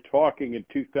while we were talking in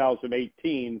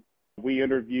 2018, we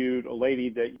interviewed a lady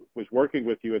that was working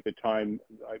with you at the time.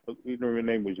 I believe her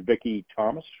name was Vicki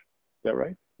Thomas. that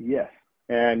right? Yes.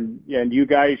 And you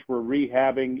guys were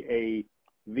rehabbing a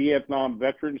Vietnam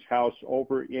veterans house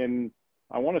over in,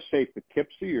 I want to say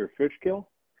Poughkeepsie or Fishkill?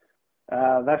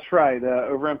 That's right,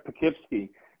 over in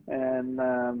Poughkeepsie.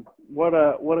 And what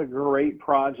a great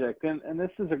project. And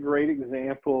this is a great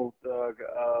example, Doug,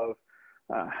 of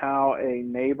how a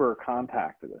neighbor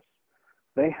contacted us.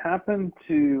 They happened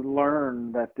to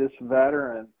learn that this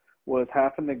veteran was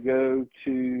having to go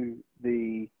to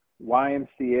the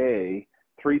YMCA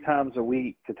 3 times a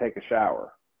week to take a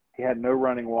shower. He had no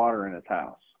running water in his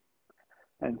house.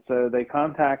 And so they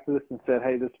contacted us and said,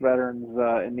 hey, this veteran's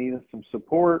in need of some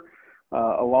support,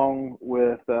 along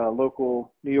with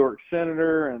local New York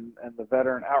senator and the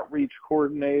veteran outreach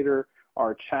coordinator,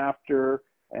 our chapter,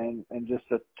 and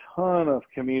just a ton of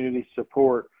community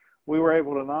support. We were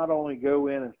able to not only go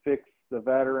in and fix the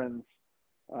veteran's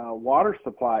water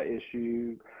supply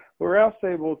issue, we were also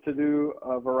able to do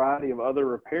a variety of other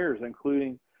repairs,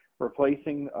 including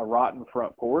replacing a rotten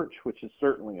front porch, which is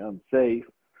certainly unsafe,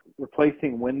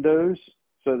 replacing windows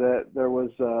so that there was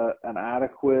an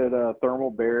adequate thermal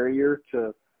barrier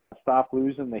to stop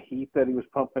losing the heat that he was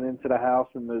pumping into the house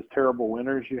in those terrible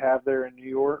winters you have there in New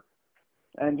York,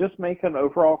 and just make an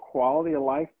overall quality of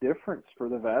life difference for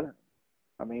the veteran.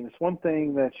 I mean, it's one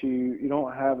thing that you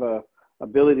don't have a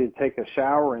ability to take a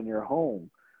shower in your home,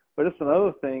 but it's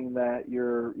another thing that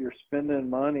you're spending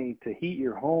money to heat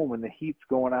your home and the heat's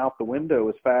going out the window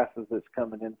as fast as it's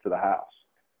coming into the house.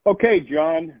 Okay,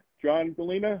 John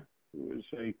Gallina, who is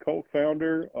a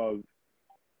co-founder of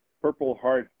Purple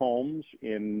Heart Homes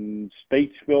in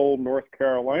Statesville, North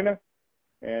Carolina,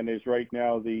 and is right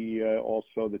now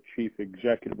also the Chief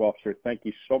Executive Officer. Thank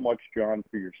you so much, John,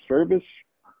 for your service,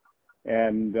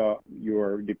 and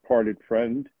your departed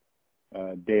friend,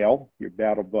 Dale, your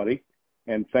battle buddy.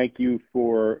 And thank you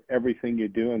for everything you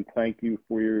do, and thank you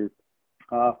for your...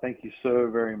 Thank you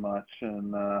so very much,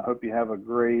 and hope you have a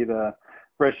great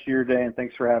rest of your day, and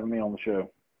thanks for having me on the show.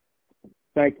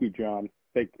 Thank you, John.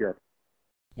 Take care.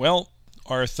 Well,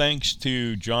 our thanks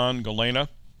to John Gallina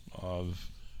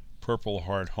of Purple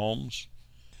Heart Homes,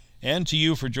 and to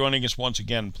you for joining us once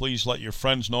again. Please let your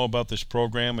friends know about this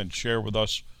program and share with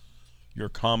us your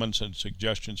comments and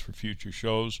suggestions for future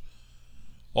shows.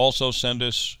 Also, send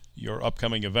us your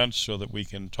upcoming events so that we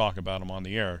can talk about them on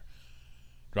the air.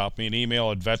 Drop me an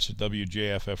email at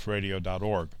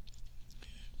vets@wjffradio.org.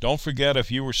 Don't forget,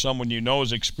 if you or someone you know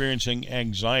is experiencing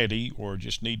anxiety or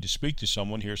just need to speak to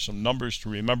someone, here's some numbers to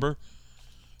remember.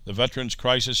 The Veterans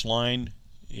Crisis Line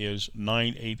is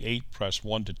 988. Press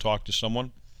 1 to talk to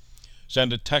someone.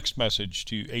 Send a text message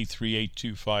to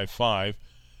 838255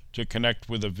 to connect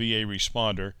with a VA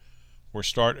responder, or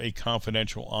start a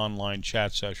confidential online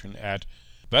chat session at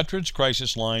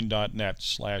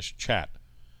veteranscrisisline.net/chat.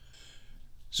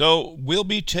 So we'll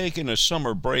be taking a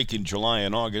summer break in July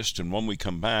and August, and when we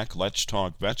come back, Let's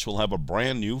Talk Vets will have a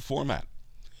brand new format.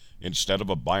 Instead of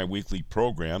a bi-weekly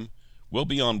program, we'll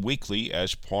be on weekly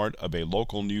as part of a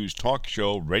local news talk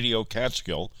show, Radio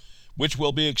Catskill, which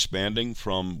will be expanding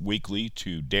from weekly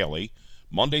to daily,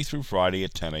 Monday through Friday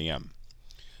at 10 a.m.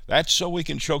 That's so we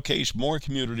can showcase more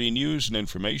community news and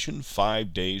information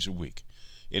 5 days a week,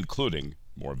 including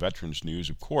more veterans news,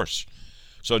 of course.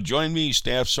 So join me,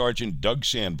 Staff Sergeant Doug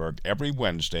Sandberg, every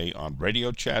Wednesday on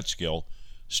Radio Catskill,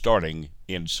 starting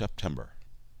in September.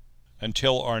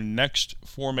 Until our next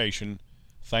formation,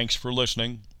 thanks for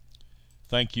listening.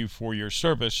 Thank you for your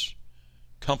service.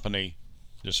 Company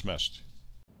dismissed.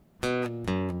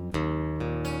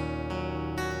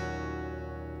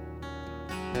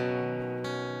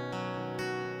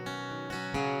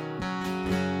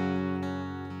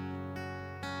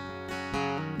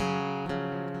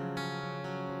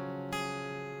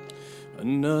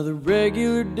 Another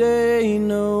regular day,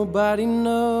 nobody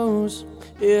knows.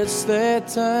 It's that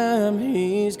time,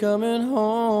 he's coming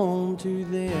home to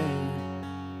them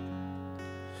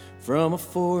from a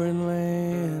foreign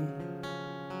land.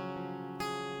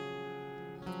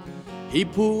 He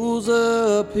pulls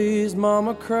up, his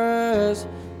mama cries,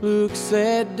 looks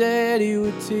at daddy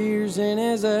with tears in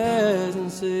his eyes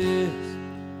and says,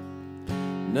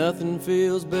 nothing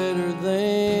feels better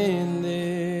than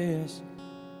this.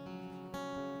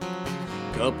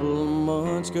 Couple of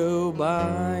months go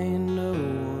by and no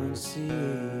one sees.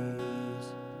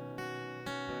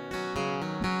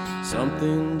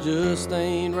 Something just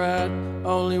ain't right,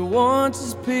 all he wants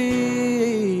is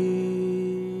peace.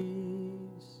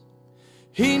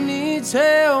 He needs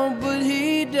help, but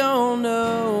he don't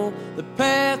know the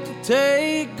path to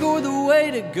take or the way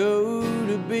to go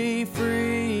to be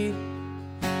free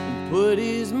and put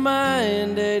his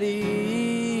mind at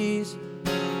ease.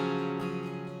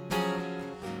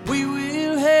 We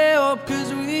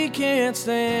can't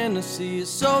stand to see a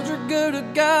soldier go to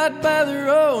God by their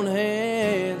own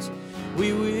hands.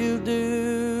 We will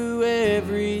do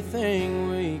everything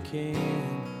we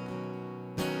can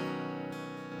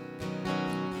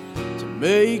to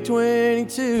make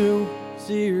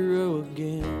 22-0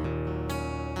 again.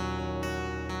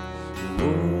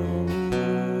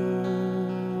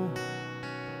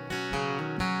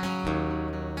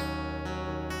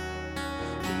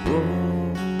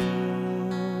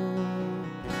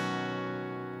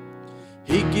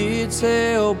 He gets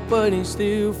help, but he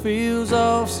still feels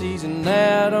off. Sees an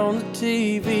ad on the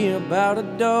TV about a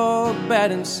dog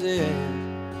batting said,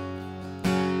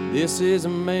 "This is a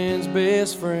man's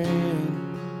best friend."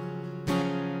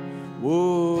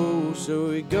 Whoa,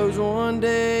 so he goes one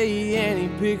day and he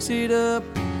picks it up.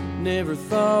 Never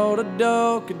thought a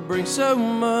dog could bring so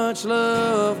much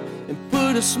love and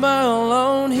put a smile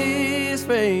on his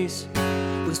face.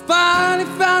 But he's finally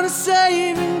found a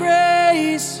saving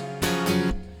grace.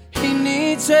 He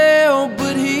needs help,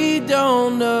 but he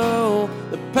don't know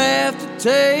the path to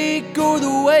take or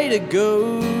the way to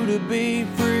go to be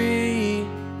free.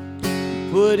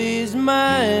 Put his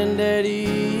mind at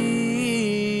ease.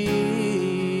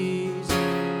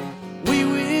 We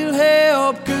will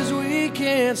help, 'cause we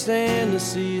can't stand to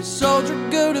see a soldier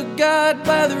go to God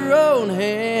by their own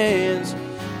hands.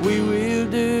 We will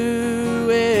do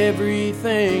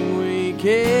everything we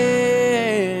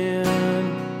can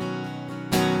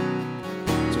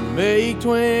to make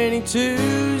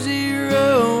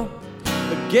 22-0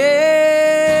 again.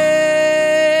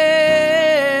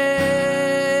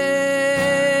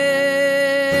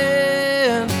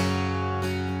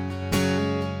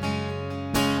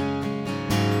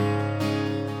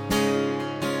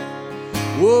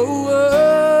 Whoa, whoa.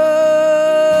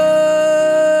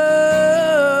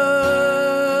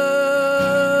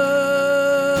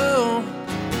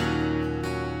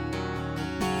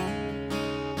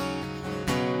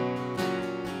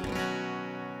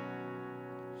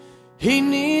 He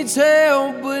needs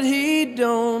help, but he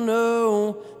don't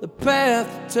know the path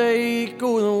to take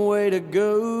or the way to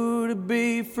go to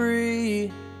be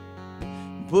free.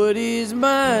 Put his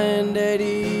mind at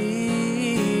ease.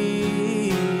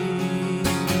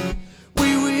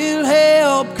 We will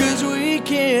help, 'cause we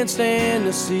can't stand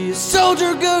to see a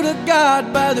soldier go to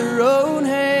God by their own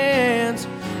hands.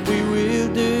 We will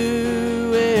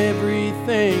do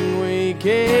everything we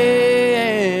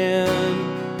can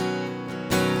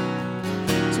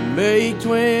to make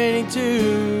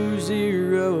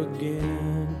 22-0 again.